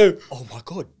imagine it now. No. Oh my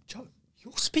god, Joe,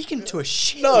 you're speaking to a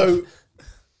sheep. No.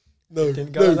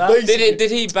 Didn't go with that.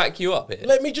 Did he back you up here?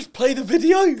 Let me just play the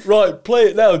video. Right, play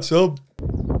it now, Tom.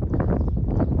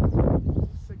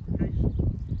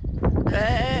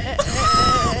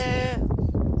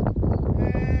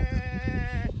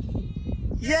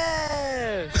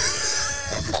 Yeah!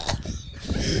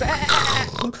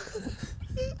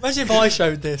 Imagine if I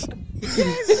showed this.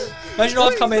 Imagine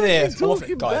I've come in here.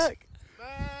 Talking Guys. back.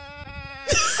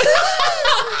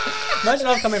 Imagine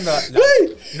I've come in like, no,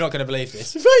 you're not going to believe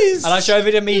this. Face. And I show a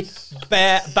video of me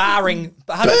barring.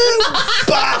 Barring.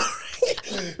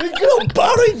 You're not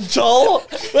barring, Joel.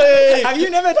 Wait. Have you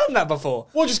never done that before?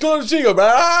 What, just go on the jingle,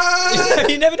 man? Have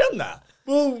you never done that?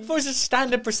 Well, I thought it was a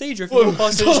standard procedure if you well, walk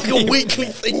past it's a like sheep. a weekly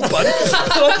thing, bud.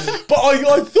 But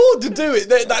I thought to do it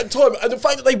that time, and the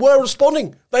fact that they were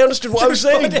responding, they understood what I was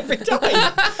saying. Every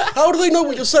time. How do they know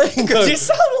what you're saying? though? You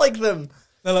sound like them.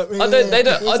 They're like, They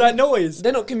don't. what's that noise?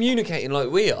 They're not communicating like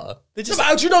we are. They No, just but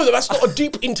how do you know that that's not a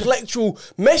deep intellectual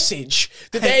message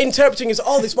that they're interpreting as,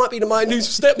 oh, this might be my new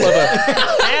stepmother?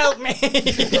 help me.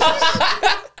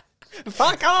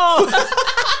 Fuck off.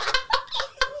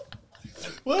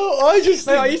 Well, I just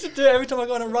Mate, think, I used to do it every time I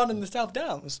go on a run in the South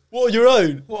Downs. what, on your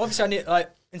own? Well, obviously I need like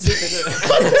in secret.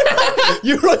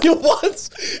 You're on your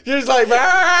ones. You're just like,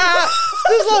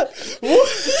 just like, what?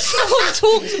 Someone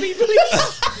talk to me,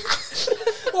 please.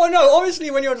 Well, no, obviously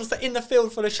when you're just in the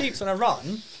field full of sheep on a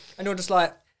run, and you're just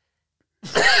like,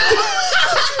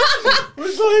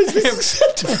 Why is this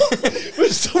acceptable? When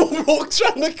someone walks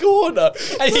around the corner,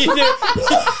 and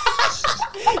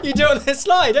you do it on the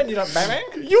slide, don't you? Like, bang,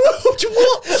 what?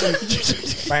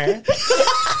 bang.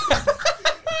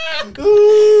 And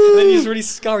then you just really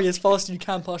scurry as fast as you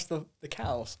can past the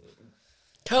cows.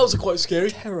 Cows are quite scary.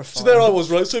 Terrifying. So there I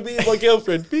was, right? So me and my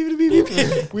girlfriend,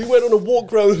 we went on a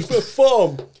walk around a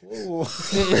farm.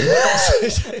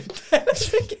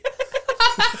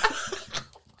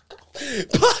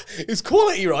 But it's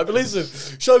quality, right? But listen,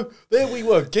 so there we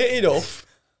were, getting off.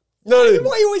 No, Why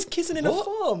are you always kissing in a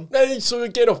farm? no, so we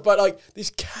get off, but like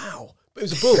this cow, but it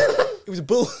was a bull. It was a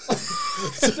bull.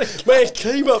 So, man, it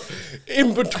came up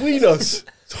in between us.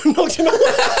 So I knocked him out.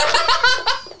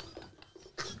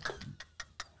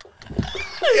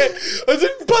 Yeah, I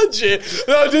didn't punch it.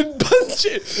 No, I didn't punch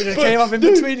it. It But- came up in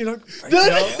between you, like, No,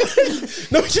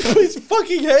 he just put his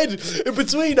fucking head in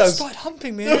between us. started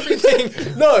humping me and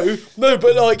everything. No,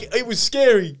 but like, it was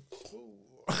scary.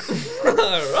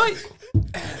 Right.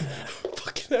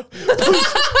 Fucking hell.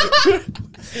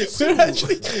 We're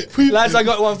actually... Lads, I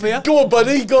got one for you. Go on,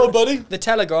 buddy. Go on, buddy. The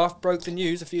Telegraph broke the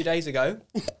news a few days ago.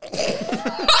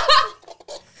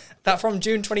 That from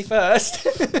June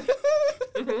 21st.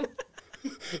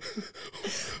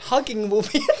 Hugging will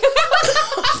be...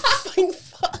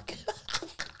 Fuck.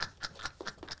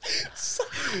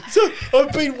 So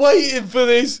I've been waiting for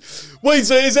this. Wait,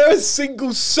 so is there a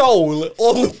single soul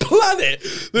on the planet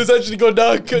that's actually got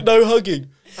no hugging?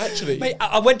 Actually, Mate,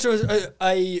 I went to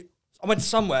I went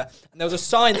somewhere and there was a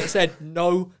sign that said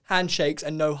no handshakes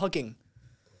and no hugging.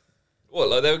 What?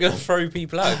 Like they were going to throw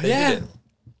people out? If they Yeah. did it?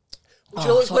 do you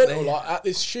know what's fuck mental? me. Like at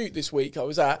this shoot this week I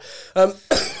was at.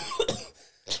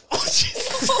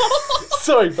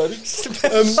 Sorry, buddy.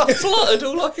 I'm fluttered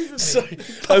all over me. Sorry.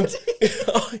 At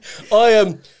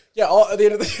the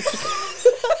end of the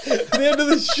at the end of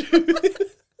the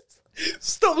shoot.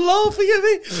 Stop laughing at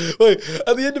me. Wait,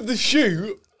 at the end of the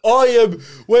shoot, I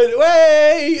went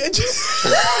away and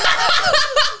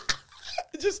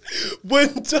just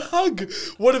went to hug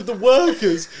one of the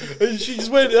workers, and she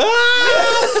just went and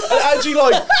actually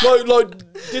like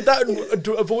did that and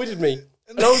avoided me.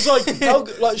 And I was like, how,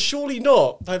 like, surely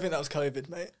not. I don't think that was COVID,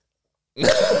 mate.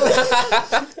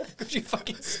 Could you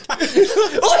fucking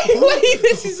wait,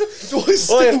 this is... Do I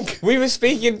stink? We were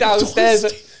speaking downstairs.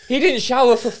 He didn't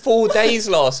shower for 4 days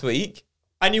last week.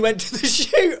 And you went to the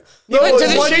shoot. You went to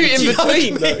the why shoot did in you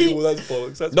between. judge me? No, well, that's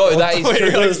bollocks. That's No, bollocks. that is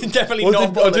true. It's definitely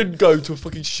not I didn't go to a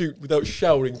fucking shoot without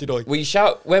showering, did I?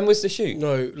 When was the shoot?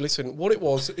 No, listen, what it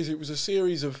was is it was a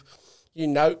series of, you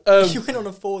know... You went on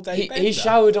a 4-day bender. He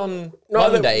showered on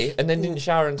Monday and then didn't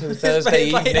shower until Thursday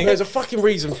evening. There's a fucking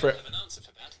reason for it.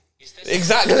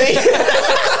 Exactly.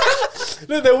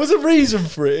 No, there was a reason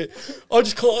for it. I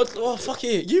just can't... Oh, fuck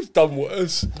it. You've done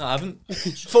worse. No, I haven't.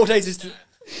 4 days is...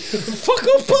 Fuck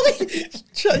off, buddy.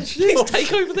 Please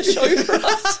take over the show for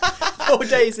us. 4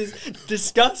 days is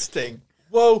disgusting.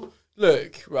 Well,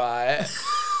 look, right.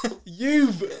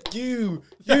 You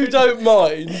don't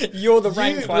mind. You're the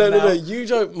rank one now. No, you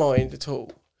don't mind at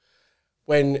all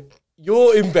when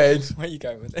you're in bed. Where are you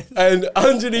going with this? And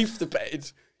underneath the bed,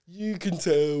 you can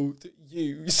tell that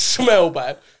you smell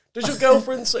bad. Does your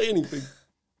girlfriend say anything?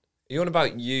 You on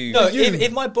about you? No,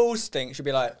 if my balls stink, she'll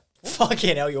be like,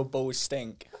 fucking hell, your balls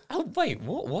stink. Oh, wait,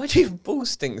 what? Why do your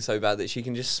balls stink so bad that she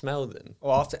can just smell them?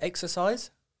 Or after exercise.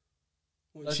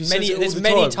 She There's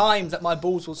many times that my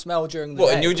balls will smell during the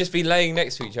day. And you'll just be laying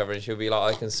next to each other and she'll be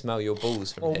like, I can smell your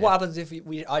balls from Well, here. what happens if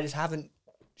I just haven't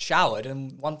showered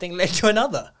and one thing led to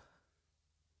another?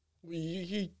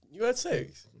 You had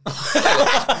sex?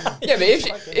 Yeah, but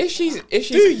if she's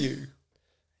Do you?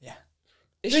 Yeah.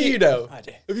 if Do she- you know? I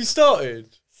do. Have you started?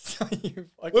 You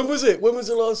fucking- When was it? When was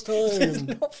the last It's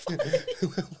time? not funny.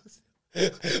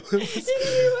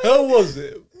 How was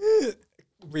it?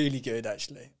 Really good,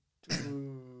 actually.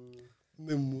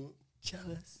 Then what?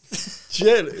 Jealous.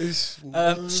 Jealous.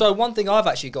 So one thing I've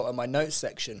actually got in my notes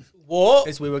section What?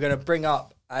 is we were going to bring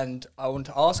up, and I want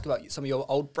to ask about some of your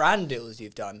old brand deals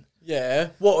you've done. Yeah.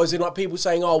 What was it like? People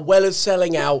saying, "Oh, Weller's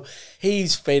selling out.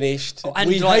 He's finished. Oh, and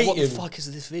we like, hate what him." the fuck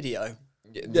is this video?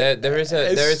 there is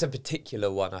a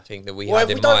particular one I think that we Well, had if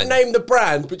we in don't mind. name the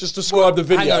brand, but just describe the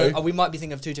video. Hang on, we might be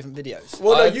thinking of two different videos.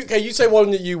 Well, no, you say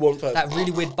one that you want first. That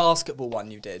really weird basketball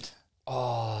one you did.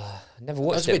 Oh, I never That's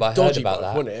watched a it, bit but I heard dodgy, about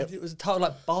that. wasn't it? It was a title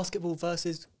like basketball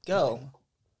versus girl.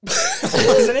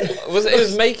 Wasn't it? It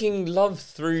was making love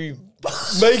through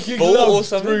Making Ball or love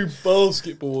something? through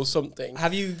basketball or something.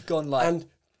 Have you gone like... And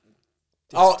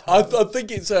I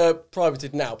think it's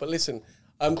privated now. But listen,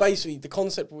 basically the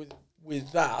concept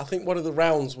with that, I think one of the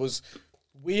rounds was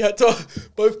we had to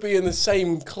both be in the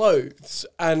same clothes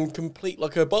and complete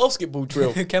like a basketball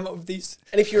drill. who came up with these?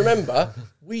 And if you remember,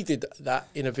 we did that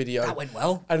in a video. That went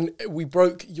well. And we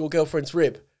broke your girlfriend's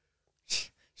rib. She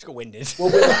got winded.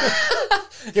 Well,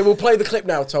 yeah, we'll play the clip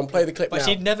now, Tom. Play the clip But now.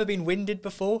 she'd never been winded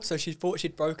before, so she thought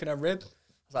she'd broken her rib. I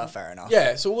was like, fair enough.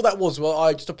 Yeah, so all that was, well,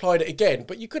 I just applied it again.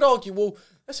 But you could argue, well,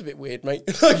 that's a bit weird, mate.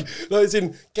 like as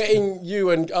in getting you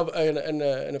and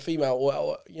a female,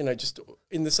 or, you know, just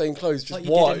in the same clothes. Just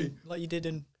why? Like you did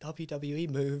in WWE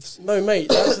moves. No, mate,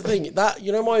 that's the thing. That,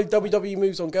 you know, my WWE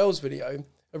moves on girls video.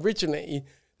 Originally,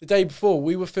 the day before,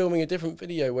 we were filming a different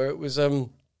video where it was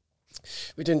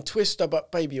we're doing twist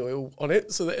up baby oil on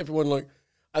it, so that everyone like.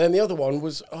 And then the other one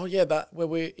was, oh yeah, that where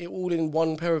we're all in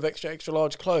one pair of extra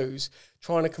large clothes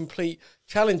trying to complete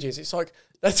challenges. It's like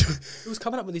that's. Who's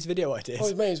coming up with these video ideas?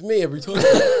 Oh, mate, it's me every time.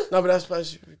 No, but that's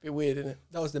a bit weird, isn't it?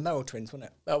 That was the Merrill twins,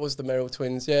 wasn't it? That was the Merrill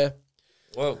twins, yeah.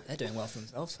 Well, They're doing well for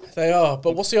themselves. They are.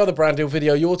 But what's the other brand deal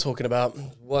video you're talking about?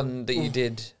 one that you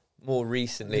did more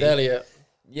recently. With Elliot,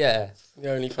 Yeah. the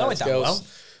OnlyFans That went down girls. well.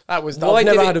 That was. Why I've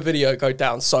never did had it- a video go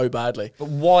down so badly. But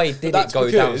why did it that's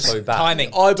go down because so bad?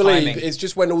 Timing. I believe Timing. it's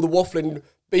just when all the waffling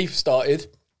beef started.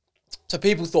 So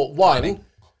people thought, one,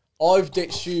 I've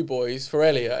ditched you boys for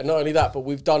Elliot, and not only that, but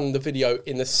we've done the video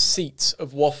in the seats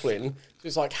of waffling.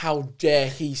 It's like, how dare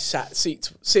he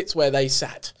sits where they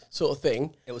sat, sort of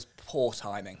thing. It was poor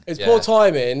timing. It's Yeah. poor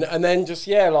timing, and then just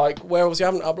like where obviously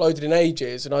I haven't uploaded in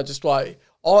ages, and I just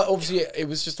obviously it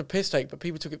was just a piss take, but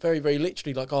people took it very, very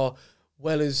literally, like, oh,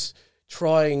 Weller's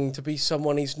trying to be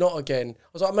someone he's not again. I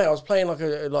was like, mate, I was playing like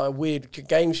a weird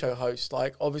game show host.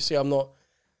 Like, obviously I'm not.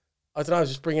 I don't know. I was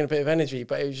just bringing a bit of energy,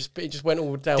 but it just went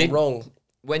all down wrong.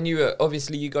 When you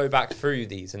obviously you go back through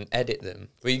these and edit them,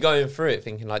 were you going through it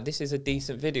thinking like this is a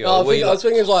decent video? No, Or were you I like, was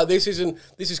thinking like this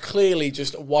is clearly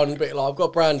just one bit. Like I've got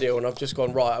a brand deal and I've just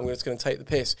gone right. I'm just going to take the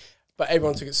piss. But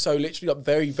everyone took it so literally, like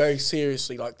very, very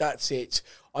seriously. Like that's it.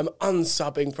 I'm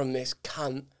unsubbing from this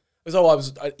cunt as though I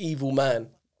was an evil man.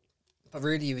 But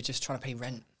really, you were just trying to pay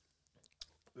rent.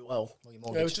 Well,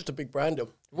 it was just a big brand deal.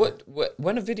 What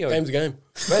when a video Game's a game.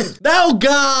 Now,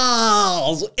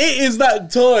 girls, it is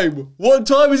that time. What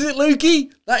time is it,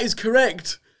 Lukey? That is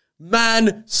correct.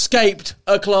 Manscaped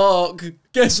o'clock.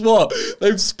 Guess what?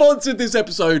 They've sponsored this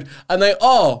episode, and they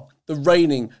are the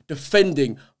reigning,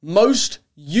 defending, most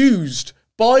used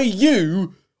by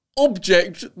you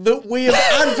object that we have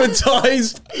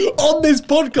advertised on this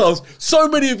podcast. So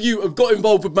many of you have got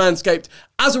involved with Manscaped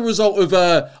as a result of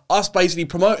us basically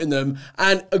promoting them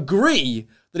and agree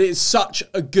that it is such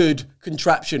a good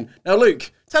contraption. Now,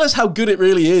 Luke, tell us how good it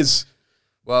really is.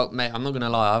 Well, mate, I'm not going to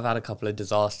lie. I've had a couple of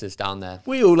disasters down there.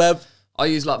 We all have. I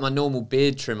use like my normal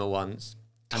beard trimmer once,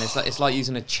 and it's like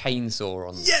using a chainsaw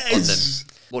on them.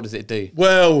 What does it do?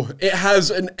 Well, it has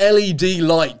an LED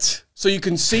light, so you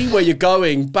can see where you're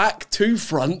going back to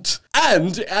front,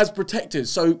 and it has protectors,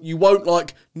 so you won't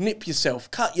like nip yourself,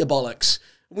 cut your bollocks.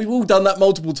 We've all done that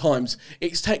multiple times.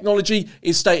 Its technology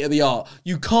is state of the art.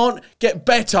 You can't get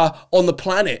better on the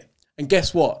planet. And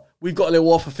guess what? We've got a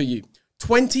little offer for you.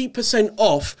 20%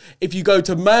 off if you go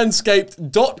to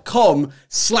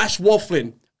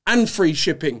manscaped.com/wafflin and free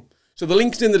shipping. So the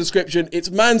link's in the description. It's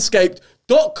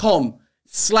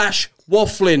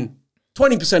manscaped.com/wafflin.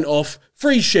 20% off,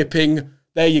 free shipping.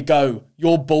 There you go.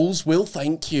 Your balls will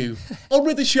thank you. On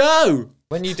with the show.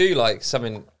 When you do like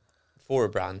something for a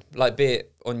brand, like be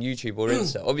it on YouTube or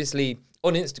Insta, obviously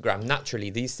on Instagram, naturally,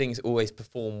 these things always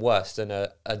perform worse than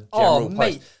a general post.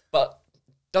 Mate. But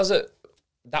does it,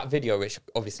 that video, which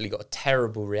obviously got a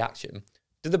terrible reaction,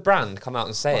 did the brand come out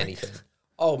and say anything?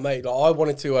 Oh, mate, like, I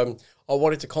wanted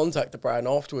to contact the brand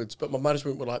afterwards, but my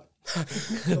management were like,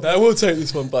 no, we'll take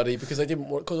this one, buddy, because they didn't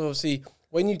want, because obviously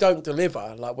when you don't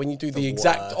deliver, like when you do the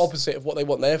exact opposite of what they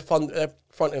want, they're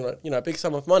fronting a big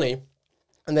sum of money,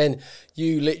 and then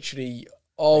you literally,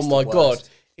 oh my God,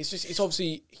 it's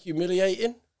obviously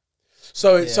humiliating.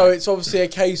 So it's obviously a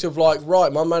case of like,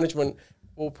 right, my management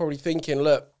will probably thinking,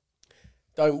 look,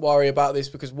 don't worry about this,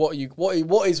 because what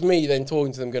is me then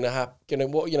talking to them going to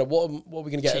happen? What are we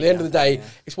going to get? At the end of the day,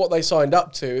 it's what they signed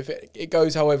up to. If it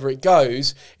goes however it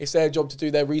goes, it's their job to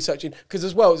do their researching. Because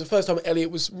as well, it's the first time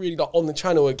Elliot was really like on the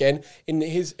channel again. In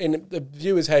the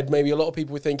viewer's head, maybe a lot of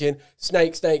people were thinking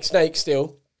snake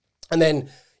still, and then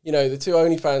the two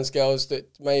OnlyFans girls that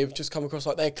may have just come across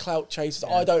like they're clout chasers.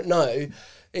 I don't know.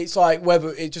 It's like whether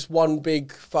it's just one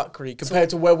big fuckery compared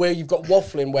to where you've got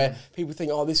Wafflin, where people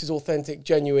think, oh, this is authentic,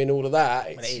 genuine, all of that.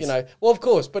 It's, well, of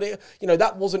course, but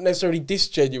that wasn't necessarily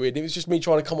disgenuine. It was just me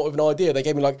trying to come up with an idea. They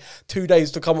gave me like 2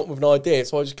 days to come up with an idea,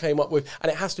 so I just came up with,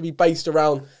 and it has to be based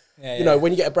around,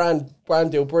 when you get a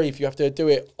brand deal brief, you have to do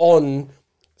it on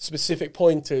specific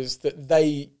pointers that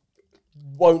they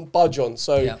won't budge on.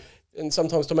 So, and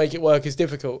sometimes to make it work is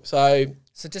difficult. So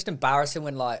just embarrassing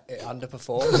when like it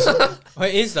underperforms. Well,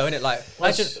 it is though, isn't it? Like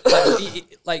imagine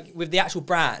like with the actual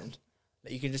brand,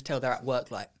 that you can just tell they're at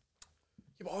work. Like,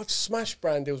 yeah, but I've smashed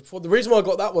brand deals before. The reason why I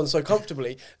got that one so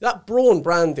comfortably, that Braun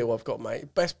brand deal I've got,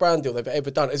 mate, best brand deal they've ever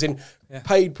done, as in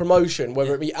paid promotion,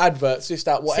 whether it be adverts, this,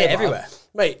 that, whatever. See it everywhere,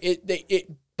 mate. It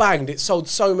banged. It sold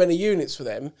so many units for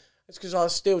them. It's because I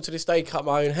still to this day cut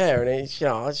my own hair, and it's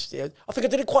I think I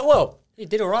did it quite well. You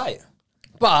did all right,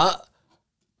 but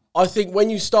I think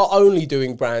when you start only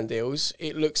doing brand deals,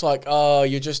 it looks like,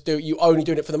 you only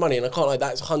doing it for the money. And I can't lie,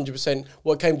 that's 100%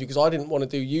 what came to, because I didn't want to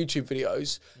do YouTube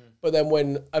videos. But then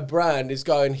when a brand is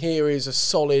going, here is a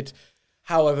solid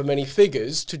however many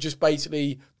figures to just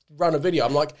basically run a video.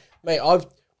 I'm like, mate,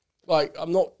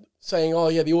 I'm not saying,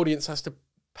 the audience has to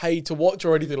pay to watch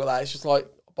or anything like that. It's just like,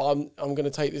 but I'm going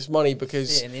to take this money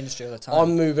because see it in the industry all the time.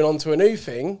 I'm moving on to a new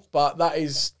thing. But that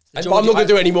is... But I'm not going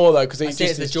to do it anymore, though, because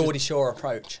it's the Geordie Shore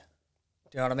approach. Do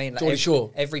you know what I mean? Like Geordie Shore.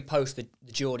 Every post the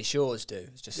Geordie Shores do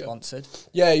is just sponsored.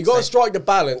 Yeah, you got to strike the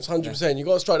balance, 100%. Yeah. You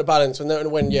got to strike the balance, and then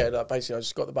basically I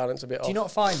just got the balance a bit off. Do you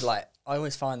not find, like, I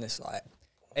always find this, like,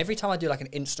 every time I do, like, an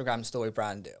Instagram story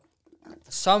brand deal,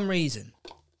 for some reason,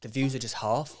 the views are just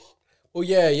half. Well,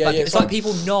 yeah. It's like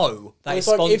people know that it's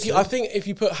sponsored. I think if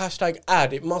you put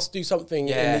 #ad, it must do something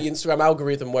in the Instagram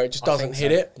algorithm where it just doesn't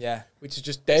hit it. Yeah. Which is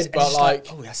just dead. But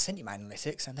like, I sent you my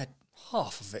analytics, and they're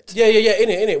half of it. Yeah, in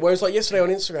it. Whereas like yesterday on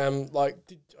Instagram, like,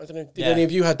 did any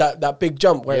of you had that big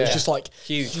jump where it was just like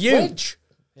huge?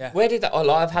 Yeah. Where did that?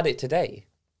 Oh, I've had it today.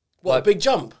 What, a big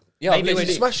jump? Yeah, maybe we're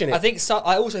smashing it.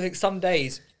 I also think some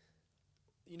days,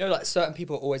 like certain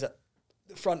people are always at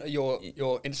the front of your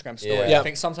Instagram story. Yeah. I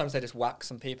think sometimes they just whack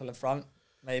some people in front,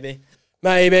 maybe.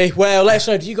 Well, let us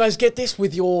know. Do you guys get this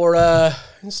with your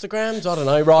Instagrams? I don't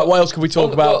know. Right, what else can we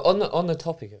talk about? On the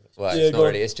topic of it. Well, it's not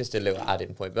really. It's just a little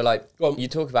adding point. But like, you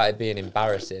talk about it being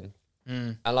embarrassing,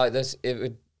 and like this,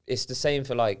 it it's the same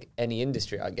for like any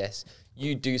industry, I guess.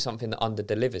 You do something that under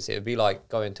delivers. It would be like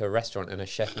going to a restaurant and a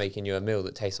chef making you a meal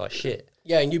that tastes like shit.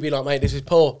 Yeah, and you'd be like, mate, this is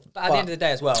poor. But at the end of the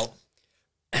day as well,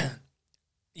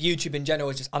 YouTube in general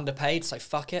is just underpaid, so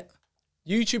fuck it.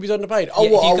 YouTube is underpaid. Oh,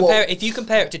 yeah, if you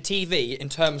compare it to TV in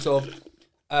terms of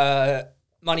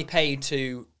money paid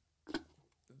to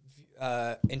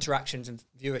interactions and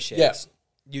viewerships,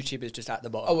 YouTube is just at the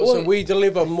bottom. Oh, so we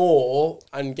deliver more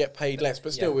and get paid less,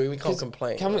 but still we can't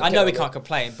complain. I know we can't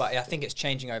complain, but I think it's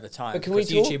changing over time. But because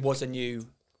YouTube was a new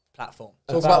platform.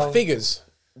 Talk about figures.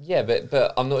 Yeah,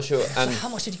 but I'm not sure. And how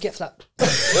much did you get for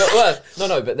that?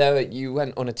 no, but you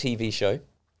went on a TV show,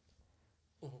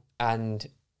 and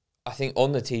I think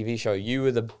on the TV show you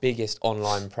were the biggest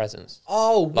online presence.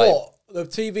 Oh, what? The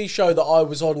TV show that I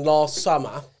was on last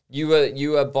summer. You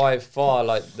were by far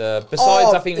like the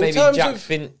besides I think maybe Jack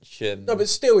Finch. No, but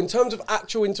still in terms of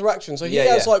actual interaction. So he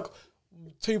has like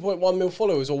 2.1 mil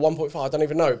followers or 1.5, I don't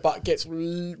even know, but gets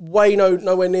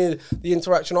nowhere near the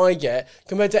interaction I get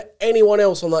compared to anyone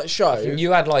else on that show.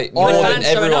 You had like more than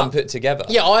everyone put together.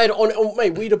 Yeah, I had on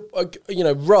mate. We'd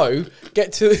row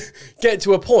get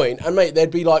to a point, and mate, there'd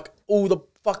be like all the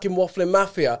fucking Wafflin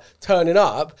mafia turning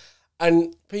up.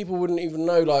 And people wouldn't even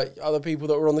know like other people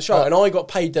that were on the show, and I got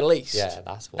paid the least. Yeah,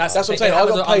 that's what I'm saying. I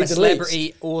got paid the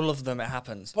least. All of them, it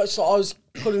happens. But so I was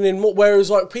putting in more. Whereas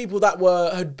like people that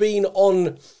had been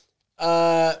on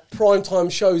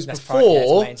primetime shows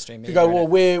before, mainstream you go, well,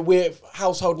 we're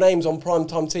household names on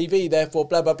primetime TV, therefore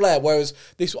blah blah blah. Whereas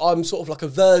I'm sort of like a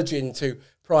virgin to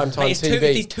primetime TV.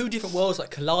 These two different worlds like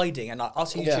colliding, and like,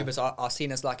 us YouTubers are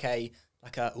seen as like a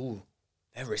ooh,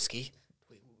 they're risky.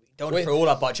 Don't want to throw all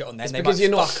our budget on them. They might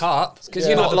fuck up. Because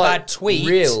you're not like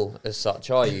real as such,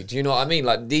 are you? Do you know what I mean?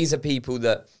 Like these are people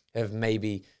that have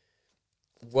maybe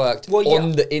worked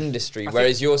on the industry,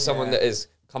 whereas you're someone that has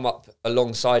come up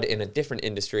alongside it in a different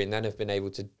industry and then have been able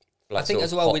to. Like, I think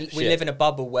as well we live in a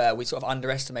bubble where we sort of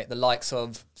underestimate the likes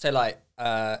of say like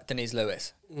Denise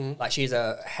Lewis. Like she's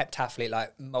a heptathlete,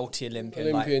 like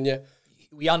multi-Olympian. Yeah.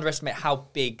 We underestimate how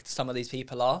big some of these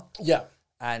people are. Yeah.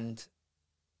 And.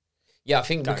 Yeah, I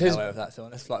think because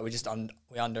it's like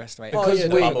we underestimate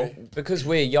because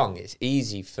we're young. It's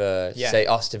easy for say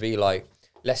us to be like,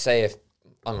 let's say if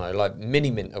I don't know, like Mini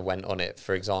Minter went on it,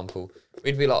 for example,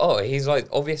 we'd be like, oh, he's like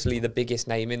obviously the biggest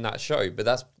name in that show, but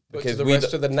that's because the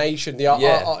rest of the nation,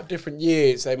 different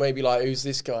years, they may be like, who's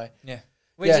this guy? Yeah.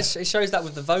 It shows that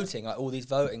with the voting, like all these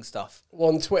voting stuff. Well,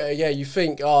 on Twitter, you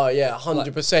think,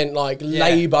 100% like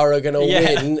Labour are going to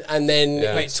win, and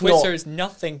then Twitter is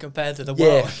nothing compared to the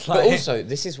world. But also,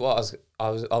 this is what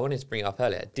I wanted to bring up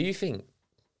earlier. Do you think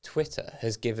Twitter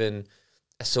has given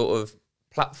a sort of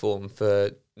platform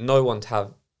for no one to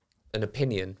have an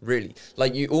opinion, really?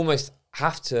 Like, you almost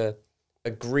have to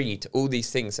agree to all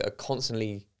these things that are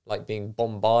constantly like being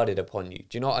bombarded upon you.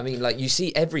 Do you know what I mean? Like, you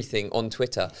see everything on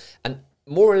Twitter, and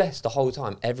more or less the whole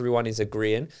time, everyone is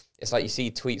agreeing. It's like you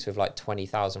see tweets with like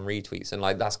 20,000 retweets, and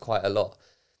like that's quite a lot.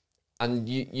 And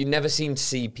you never seem to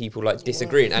see people like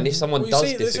disagreeing. And if someone does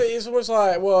disagree, it's almost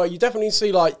like, well, you definitely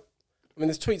see like, I mean,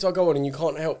 there's tweets I go on and you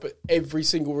can't help but every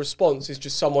single response is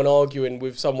just someone arguing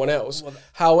with someone else.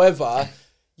 However,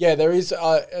 there is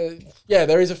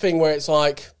a thing where it's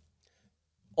like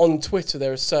on Twitter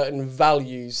there are certain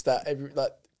values that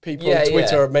people on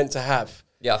Twitter are meant to have.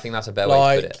 Yeah, I think that's a better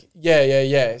way to put it. Yeah.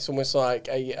 It's almost like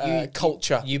a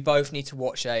culture. You both need to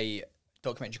watch a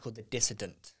documentary called The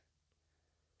Dissident.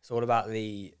 It's all about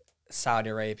the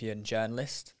Saudi Arabian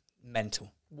journalist.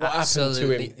 Mental. What happened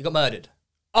to him? He got murdered.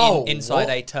 Inside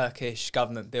a Turkish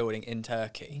government building in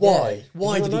Turkey. Why? Yeah.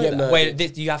 Why did he get murdered?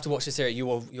 Wait, you have to watch this series.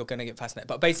 You're going to get fascinated.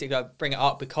 But basically, I bring it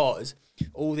up because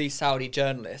all these Saudi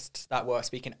journalists that were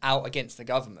speaking out against the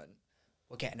government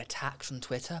were getting attacked on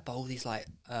Twitter by all these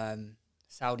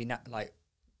Saudi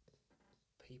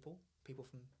people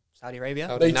from Saudi Arabia.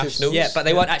 Saudi nationals. Yeah, but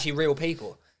they weren't actually real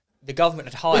people. The government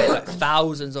had hired like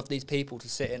thousands of these people to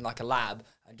sit in like a lab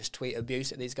and just tweet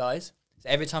abuse at these guys. So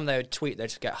every time they would tweet, they'd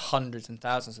just get hundreds and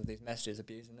thousands of these messages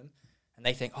abusing them. And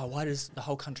they think, oh, why does the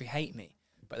whole country hate me?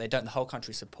 But they don't. The whole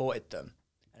country supported them.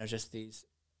 And it was just these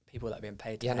people that are being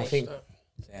paid to hate. And I think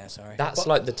sorry. That's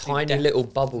like the tiny little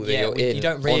bubble that you're in. You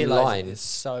don't realise it's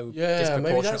so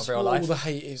disproportionate of real life. All the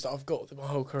hate is that I've got through my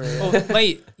whole career. Well,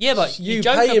 wait, but you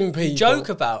joke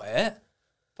about it,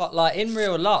 but like in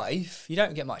real life, you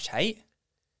don't get much hate.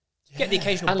 You get the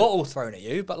occasional bottle thrown at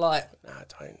you, but like, nah, I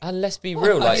don't. And let's be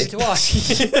real, like,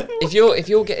 if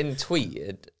you're getting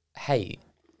tweeted hate,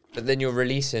 but then you're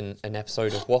releasing an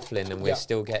episode of Wafflin and we're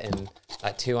still getting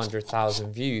like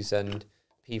 200,000 views and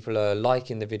people are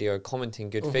liking the video, commenting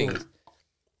good things.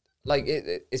 like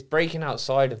it's breaking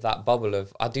outside of that bubble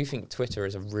of. I do think Twitter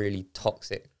is a really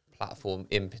toxic platform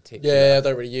in particular. Yeah, I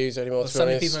don't really use it anymore. Well, to be so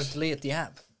many honest. people have deleted the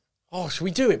app. Oh, should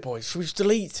we do it, boys? Should we just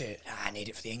delete it? Nah, I need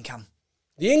it for the income.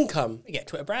 The income. We get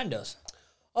Twitter brand does.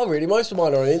 Oh, really? Most of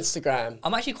mine are on Instagram.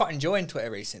 I'm actually quite enjoying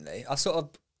Twitter recently. I've sort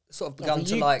of begun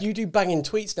to like. You do banging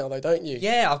tweets now, though, don't you?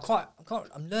 Yeah,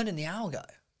 I'm learning the algo.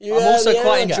 You I'm learn also the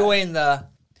quite algo. enjoying the.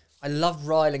 I love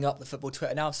riling up the football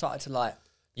Twitter. Now I've started to like.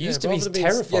 Used to be rather than being-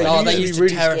 terrifying. yeah, Oh, you they used used to to be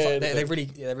really terrify. scared They're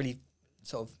of they're really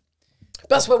sort of.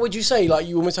 That's what would you say? Like,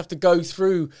 you almost have to go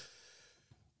through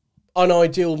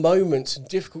unideal moments and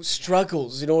difficult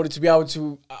struggles in order to be able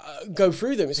to go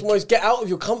through them. It's almost get out of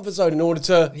your comfort zone in order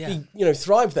to,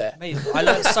 thrive there. Mate,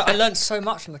 I learned so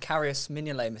much from the Karius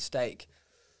Mignolet mistake,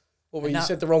 What, when And you that-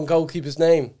 said the wrong goalkeeper's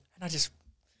name? and I just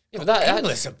Yeah, but got that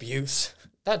endless abuse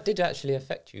that did actually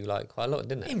affect you like quite a lot,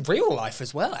 didn't it? in real life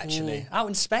as well. Actually, out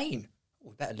in Spain,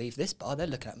 we better leave this bar. They're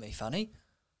looking at me funny.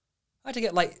 I had to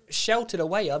get like sheltered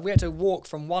away. We had to walk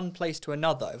from one place to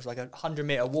another. It was like a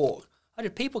 100-meter walk. I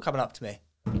had people coming up to me.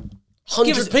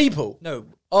 100 people? No,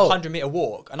 Oh. 100-meter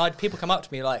walk. And I had people come up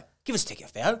to me like, give us a ticket,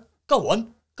 Theo. Go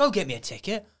on. Go get me a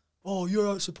ticket. Oh, you're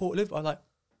out supportive. I'm like,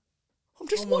 I'm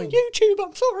just on YouTube.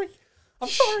 I'm sorry. I'm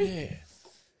sorry. Shit.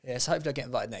 Yeah, so hopefully I get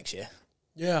invited next year.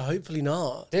 Yeah, hopefully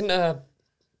not. Didn't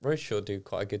Roadshaw do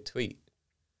quite a good tweet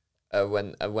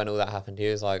when all that happened? He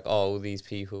was like, "Oh, all these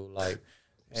people like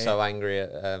so angry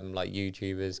at like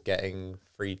YouTubers getting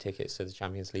free tickets to the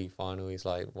Champions League final." He's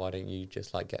like, "Why don't you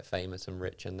just like get famous and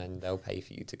rich and then they'll pay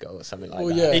for you to go or something like Well,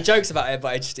 that?" yeah. He jokes about it,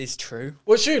 but it just is true.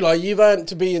 Well, it's true. Like, you've earned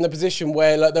to be in the position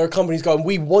where like there are companies going,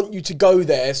 we want you to go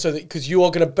there so that because you are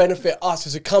going to benefit us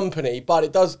as a company. But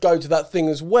it does go to that thing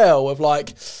as well of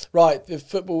like, right, the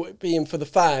football being for the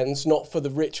fans, not for the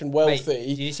rich and wealthy.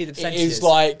 Mate, do you see the It percentages? is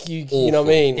like you know what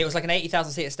I mean. It was like an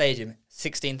 80,000 seat stadium,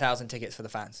 16,000 tickets for the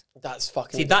fans. That's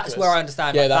fucking. See, ridiculous. that's where I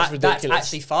understand. Yeah, like, that's that's ridiculous.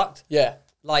 actually fucked. Yeah,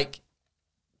 Like,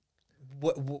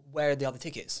 where are the other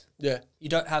tickets? yeah. You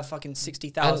don't have fucking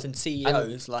 60,000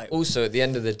 CEOs. Like, Also, at the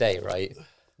end of the day, right,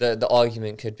 the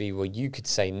argument could be, well, you could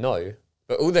say no,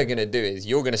 but all they're going to do is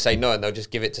you're going to say no and they'll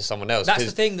just give it to someone else. That's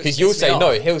the thing that Because you'll pissed me say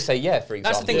no, off. he'll say yeah, for example.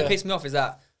 that's the thing that pissed me off is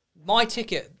that my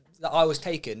ticket that I was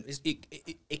taken is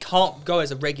it can't go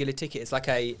as a regular ticket. It's like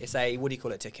it's a what do you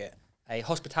call it ticket? A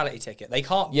hospitality ticket. They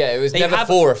can't. Yeah, it was they never have-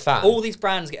 for a fan. All these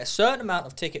brands get a certain amount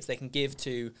of tickets they can give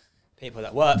to people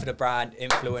that work for the brand,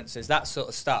 influencers, that sort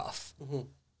of stuff.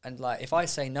 And like, if I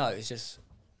say no, it's just.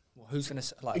 Well, who's gonna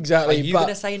like? Exactly, Are you but-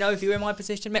 gonna say no if you're in my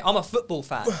position? Mate, I'm a football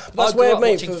fan. That's I grew weird, up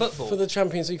mate, watching football. for the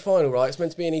Champions League final, right? It's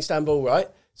meant to be in Istanbul, right?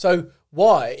 So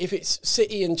why, if it's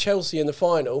City and Chelsea in the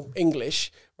final,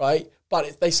 English, right?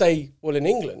 But they say, well, in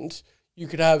England, you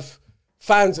could have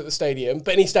fans at the stadium,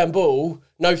 but in Istanbul,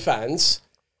 no fans.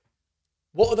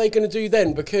 What are they going to do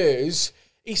then? Because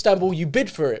Istanbul, you bid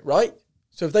for it, right?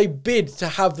 So if they bid to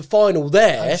have the final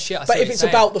there, Oh, shit, I see but what if you're it's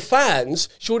saying. about the fans,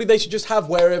 surely they should just have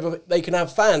wherever they can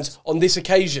have fans on this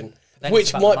occasion. Then Which it's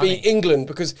about might the be money. England,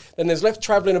 because then there's left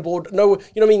travelling aboard. No,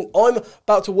 you know what I mean? I'm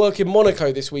about to work in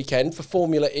Monaco this weekend for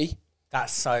Formula E.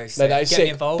 That's so sick. No, that is Get me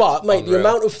sick. involved. But, mate, the Unreal.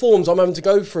 amount of forms I'm having to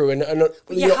go through and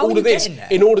yeah, how are all you of this getting there?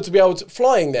 in order to be able to...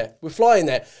 Flying there. We're flying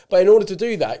there. But in order to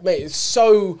do that, mate, it's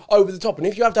so over the top. And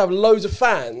if you have to have loads of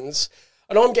fans...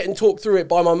 And I'm getting talked through it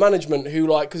by my management who,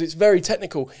 like, because it's very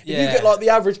technical. If you Yeah. get, like, the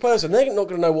average person, they're not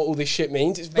going to know what all this shit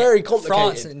means. It's very complicated.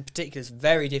 France in particular is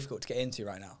very difficult to get into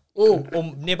right now. Mm.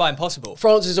 Or nearby impossible.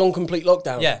 France is on complete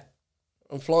lockdown. Yeah.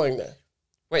 I'm flying there.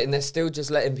 Wait, and they're still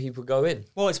just letting people go in?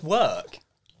 Well, it's work.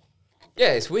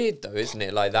 Yeah, it's weird though, isn't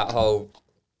it? Like that whole...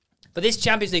 But this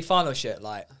Champions League final shit,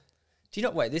 like, do you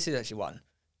not, wait, this is actually one. Do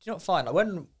you not find, like,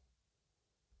 when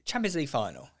Champions League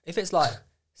final, if it's like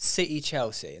City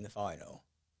Chelsea in the final,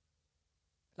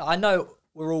 like, I know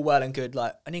we're all well and good,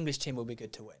 like, an English team will be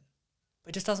good to win. But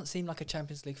it just doesn't seem like a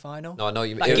Champions League final. No, I know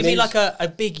you Like, it give me was- like a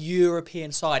big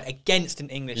European side against an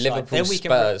English side. Liverpool Then we can.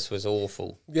 Spurs was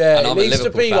awful. Yeah, And it I'm a needs to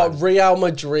Liverpool be fan. like Real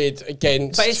Madrid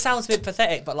against... But it sounds a bit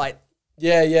pathetic, but like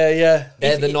Yeah. They're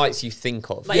if the it- nights you think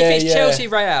of. if Yeah, it's yeah. Chelsea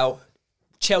Real,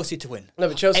 Chelsea to win. No,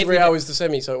 but Chelsea Every- Real is the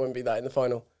semi, so it wouldn't be that in the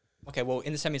final. Okay, well,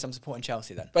 in the semis, I'm supporting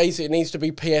Chelsea then. Basically, it needs to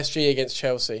be PSG against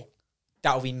Chelsea.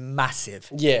 That will be massive.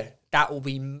 Yeah. That will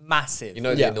be massive. You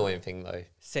know the Yeah. annoying thing though?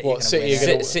 City What, are gonna City win are it.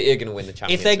 gonna- City are going to win the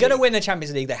Champions If they're going to League. win the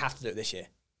Champions League, they have to do it this year.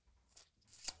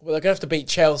 Well, they're going to have to beat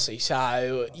Chelsea,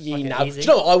 so you fucking know. easy. Do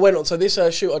you know what I went on? So this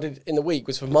shoot I did in the week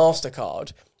was for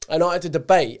MasterCard, and I had to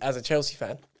debate as a Chelsea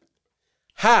fan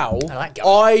how I like that.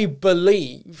 I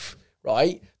believe,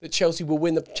 right, that Chelsea will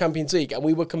win the Champions League, and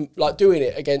we were like doing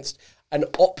it against an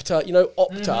Opta, you know,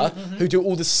 Opta, who do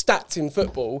all the stats in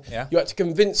football. Yeah. You had to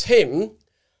convince him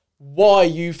why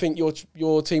you think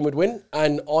your team would win,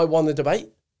 and I won the debate.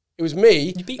 It was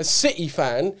me, a City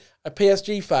fan, a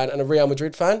PSG fan, and a Real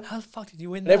Madrid fan. How the fuck did you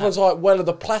win And that? everyone's like, well, of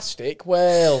the plastic.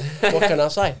 Well, what can I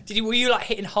say? Were you like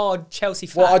hitting hard Chelsea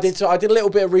fans? Well, I did. So I did a little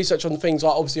bit of research on things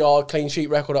like obviously our clean sheet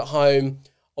record at home,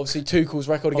 obviously Tuchel's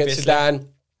record against Zidane,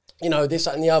 you know, this,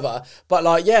 that, and the other. But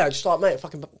like, yeah, just like, mate,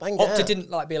 fucking bang it Opta out.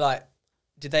 didn't like be like,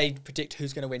 did they predict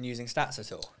who's going to win using stats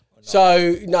at all?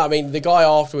 So no, I mean the guy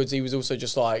afterwards, he was also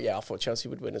just like, yeah, I thought Chelsea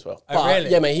would win as well. Oh, but, really?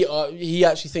 Yeah, mate, he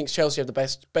actually thinks Chelsea have the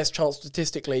best chance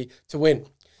statistically to win.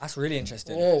 That's really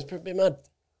interesting. Yeah, it's a bit mad.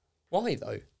 Why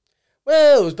though?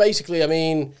 Well, it was basically, I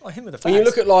mean, Him with the when you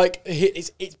facts. look at like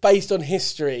it's based on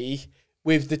history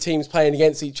with the teams playing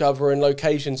against each other and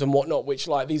locations and whatnot, which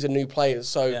like these are new players,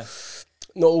 so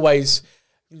not always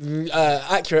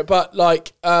accurate, but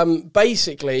like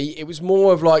basically it was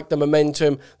more of like the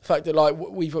momentum, the fact that like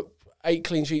we've got 8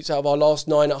 clean sheets out of our last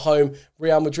 9 at home.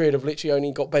 Real Madrid have literally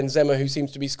only got Benzema, who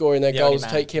seems to be scoring their goals,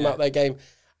 take him out their game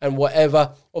and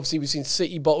whatever. Obviously we've seen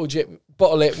City bottle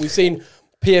it. We've seen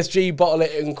PSG bottle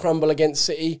it and crumble against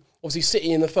City. Obviously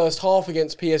City in the first half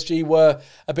against PSG were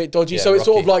a bit dodgy, so it's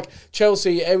sort of like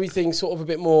Chelsea, everything's sort of a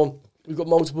bit more. We've got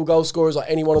multiple goal scorers, like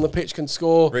anyone on the pitch can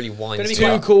score. Really winds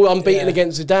Tuchel unbeaten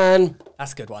against Zidane.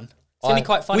 That's a good one. It's only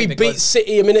quite funny. We beat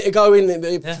City a minute ago in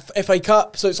the FA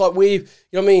Cup, so it's like you know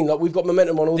what I mean? Like we've got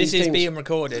momentum on all these teams. This is being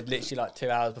recorded literally like 2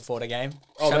 hours before the game.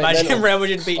 Oh, So mate, imagine Real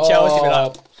Madrid beat Chelsea. Be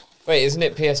like, Wait, isn't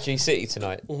it PSG City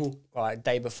tonight? right,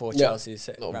 day before Chelsea's.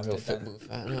 Not a real football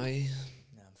fan, are you?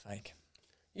 No, I'm fake.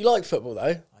 You like football though?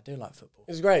 I do like football.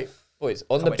 It's great. Boys,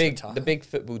 on Can't the wait to big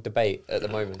football debate at the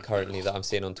moment currently that I'm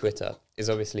seeing on Twitter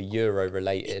is obviously Euro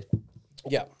related.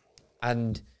 Yeah.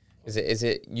 And is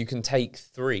it you can take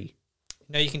 3?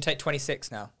 No, you can take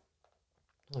 26 now.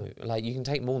 No, like you can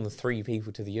take more than 3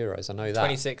 people to the Euros. I know that.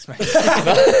 26, mate.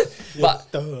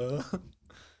 But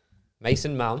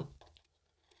Mason Mount,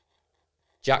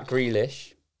 Jack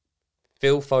Grealish,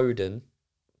 Phil Foden.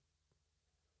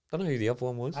 I don't know who the other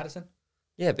one was. Addison?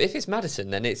 Yeah, but if it's Madison,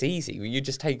 then it's easy. You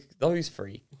just take those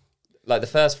 3. Like the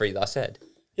first 3 that I said.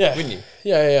 Yeah. Wouldn't you?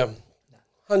 Yeah.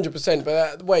 100%.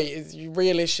 But wait,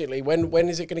 realistically, when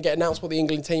is it going to get announced what the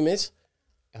England team is?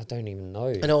 I don't even know.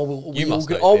 And are we all know,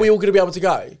 going to be able to go?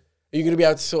 Are you going to be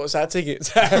able to sort us out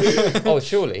tickets? Oh,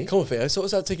 surely. Come on, Theo, sort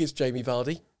us out tickets, Jamie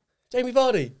Vardy. Jamie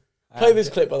Vardy. Play this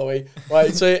clip, by the way.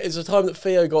 Right, so it's the time that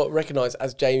Theo got recognised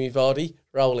as Jamie Vardy.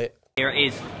 Roll it. Here it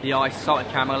is, the iced salted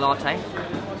caramel latte.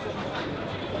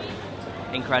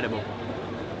 Incredible.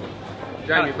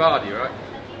 Jamie Vardy, right?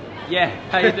 Yeah,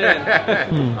 how you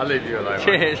doing? I'll leave you alone.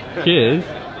 Cheers. Cheers.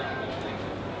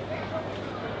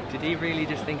 Did he really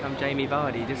just think I'm Jamie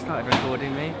Vardy? He just started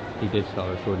recording me. He did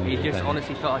start recording. He you just then.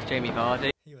 honestly thought I was Jamie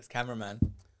Vardy. He was cameraman.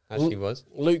 Actually was.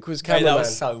 Luke was Mate, cameraman. that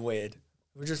was so weird.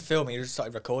 We were just filming. He just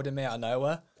started recording me out of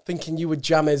nowhere. Thinking you were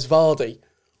James Vardy.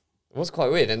 It was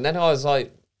quite weird. And then I was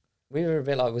like, we were a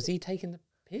bit like, was he taking the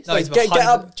piss? No, he's Get behind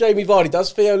up, Jamie Vardy.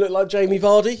 Does Theo look like Jamie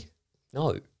Vardy?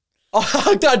 No.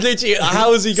 Oh, Dad, literally,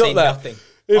 how has he got Seen that? nothing.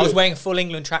 I was wearing a full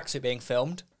England tracksuit being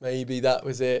filmed, Maybe that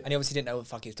was it. and he obviously didn't know what the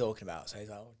fuck he was talking about. So he's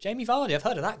like, oh, Jamie Vardy, I've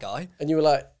heard of that guy. And you were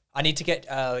like, I need to get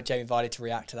Jamie Vardy to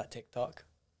react to that TikTok.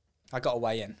 I got a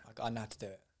way in. I know how to do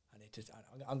it.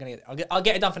 I'll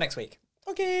get it done for next week.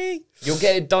 okay. You'll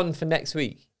get it done for next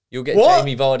week. You'll get What?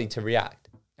 Jamie Vardy to react.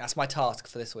 That's my task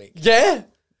for this week. Yeah. Yeah,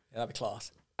 that'd be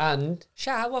class. And,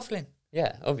 Shout out Wafflin.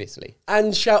 yeah, obviously.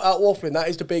 And shout out Wafflin. That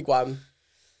is the big one.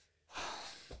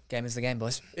 Game is the game,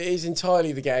 boys. It is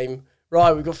entirely the game.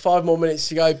 Right, we've got 5 more minutes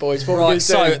to go, boys. What are we going Right, to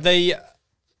so do?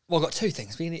 I've got 2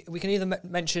 things. We can either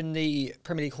mention the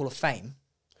Premier League Hall of Fame.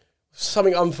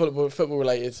 Something football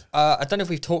related. I don't know if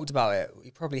we've talked about it.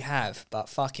 We probably have, but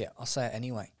fuck it. I'll say it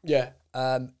anyway. Yeah.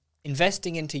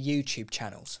 Investing into YouTube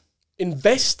channels.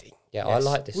 Investing. Yeah, I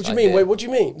like this What do you idea. mean? Wait, what do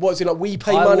you mean? What is it like? We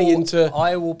pay money into.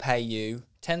 I will pay you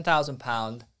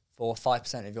 £10,000 for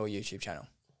 5% of your YouTube channel.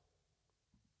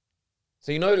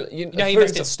 So you know, You know, you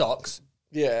invest in stocks,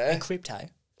 Yeah. in crypto.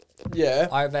 Yeah.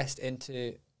 I invest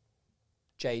into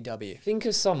JW. think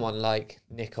of someone like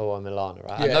Nico or Milana,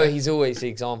 right? Yeah. I know he's always the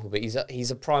example, but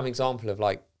he's a prime example of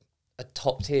like a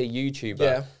top tier YouTuber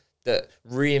Yeah. that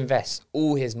reinvests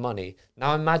all his money.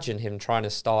 Now imagine him trying to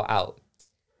start out.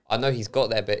 I know he's got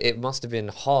there, but it must have been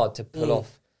hard to pull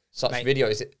off such Mate.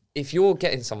 videos. If you're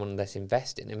getting someone that's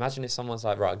investing, imagine if someone's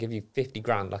like, right, I'll give you 50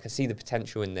 grand. Like, I see the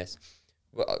potential in this.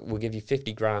 We'll give you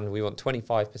 50 grand. We want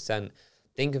 25%.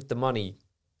 Think of the money,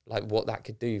 like what that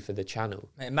could do for the channel.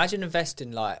 Mate, imagine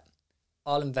investing like,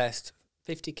 I'll invest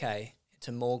 50k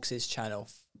into Morgs' channel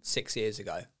 6 years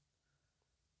ago.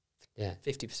 Yeah.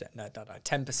 50%. No,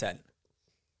 10%.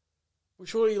 Well,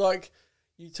 surely, like,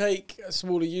 you take a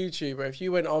smaller YouTuber, if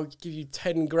you went, I'll give you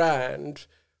 10 grand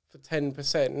for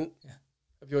 10%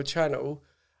 of your channel,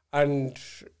 and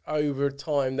over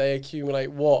time they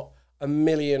accumulate what? £1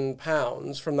 million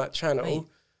from that channel. Mate,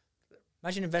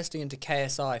 imagine investing into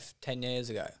KSI 10 years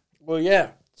ago. Well, yeah.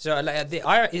 So I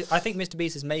think Mr.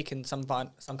 Beast is making some kind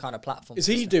of platform. Is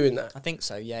he doing that? I think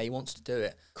so. Yeah, he wants to do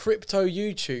it. Crypto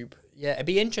YouTube. Yeah, it'd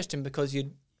be interesting because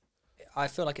I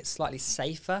feel like it's slightly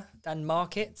safer than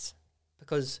markets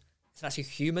because it's actually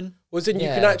human. Well, then you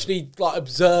can actually like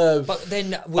observe. But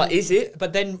then, But is it?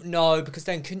 But then no, because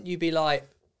then couldn't you be like?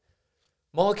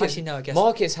 Markets, Actually, no, I guess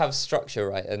markets have structure,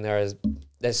 right? And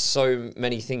there's so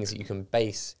many things that you can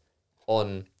base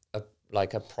on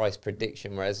a price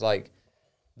prediction. Whereas like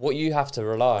what you have to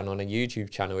rely on a YouTube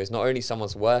channel is not only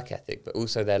someone's work ethic, but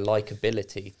also their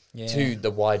likability to the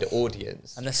wider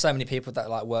audience. And there's so many people that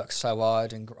like work so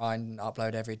hard and grind and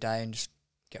upload every day and just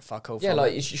get fuck all. Yeah,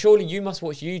 like surely you must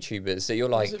watch YouTubers that you're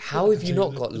like, how have you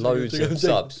not got loads of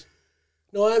subs?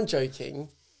 No, I am joking.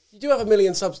 You do have 1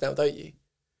 million subs now, don't you?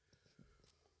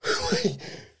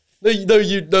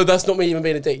 No, that's not me even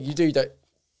being a dick. You don't.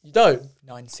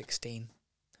 916.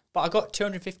 But I got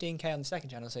 215k on the second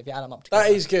channel, so if you add them up together.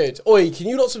 That is good. Oi, can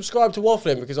you not subscribe to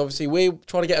Wafflin? Because obviously we're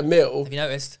trying to get a mil. Have you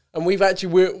noticed? And we've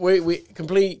actually,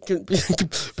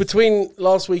 between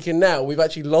last week and now, we've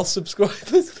actually lost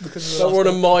subscribers. Because we're on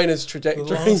a minus trajectory.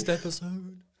 The last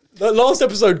episode. That last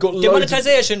episode got loads.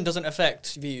 Demonetization doesn't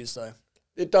affect views, though.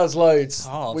 It does loads,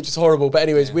 which is horrible. But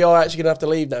anyways, we are actually going to have to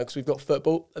leave now because we've got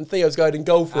football. And Theo's going in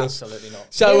goal for us. Absolutely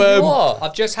not. So,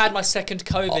 I've just had my second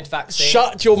COVID vaccine.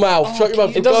 Shut your mouth. Shut your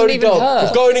mouth. It doesn't even hurt.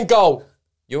 We're going in goal.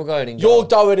 You're going in goal. You're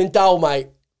going in goal, mate.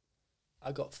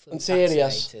 I got fully I'm serious.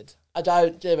 vaccinated. I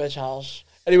don't give a chance.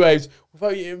 Anyways, we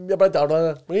hope you have a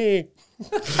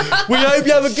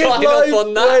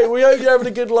good life. We hope you're having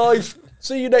a good life.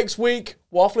 See you next week.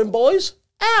 Wafflin boys,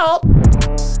 out.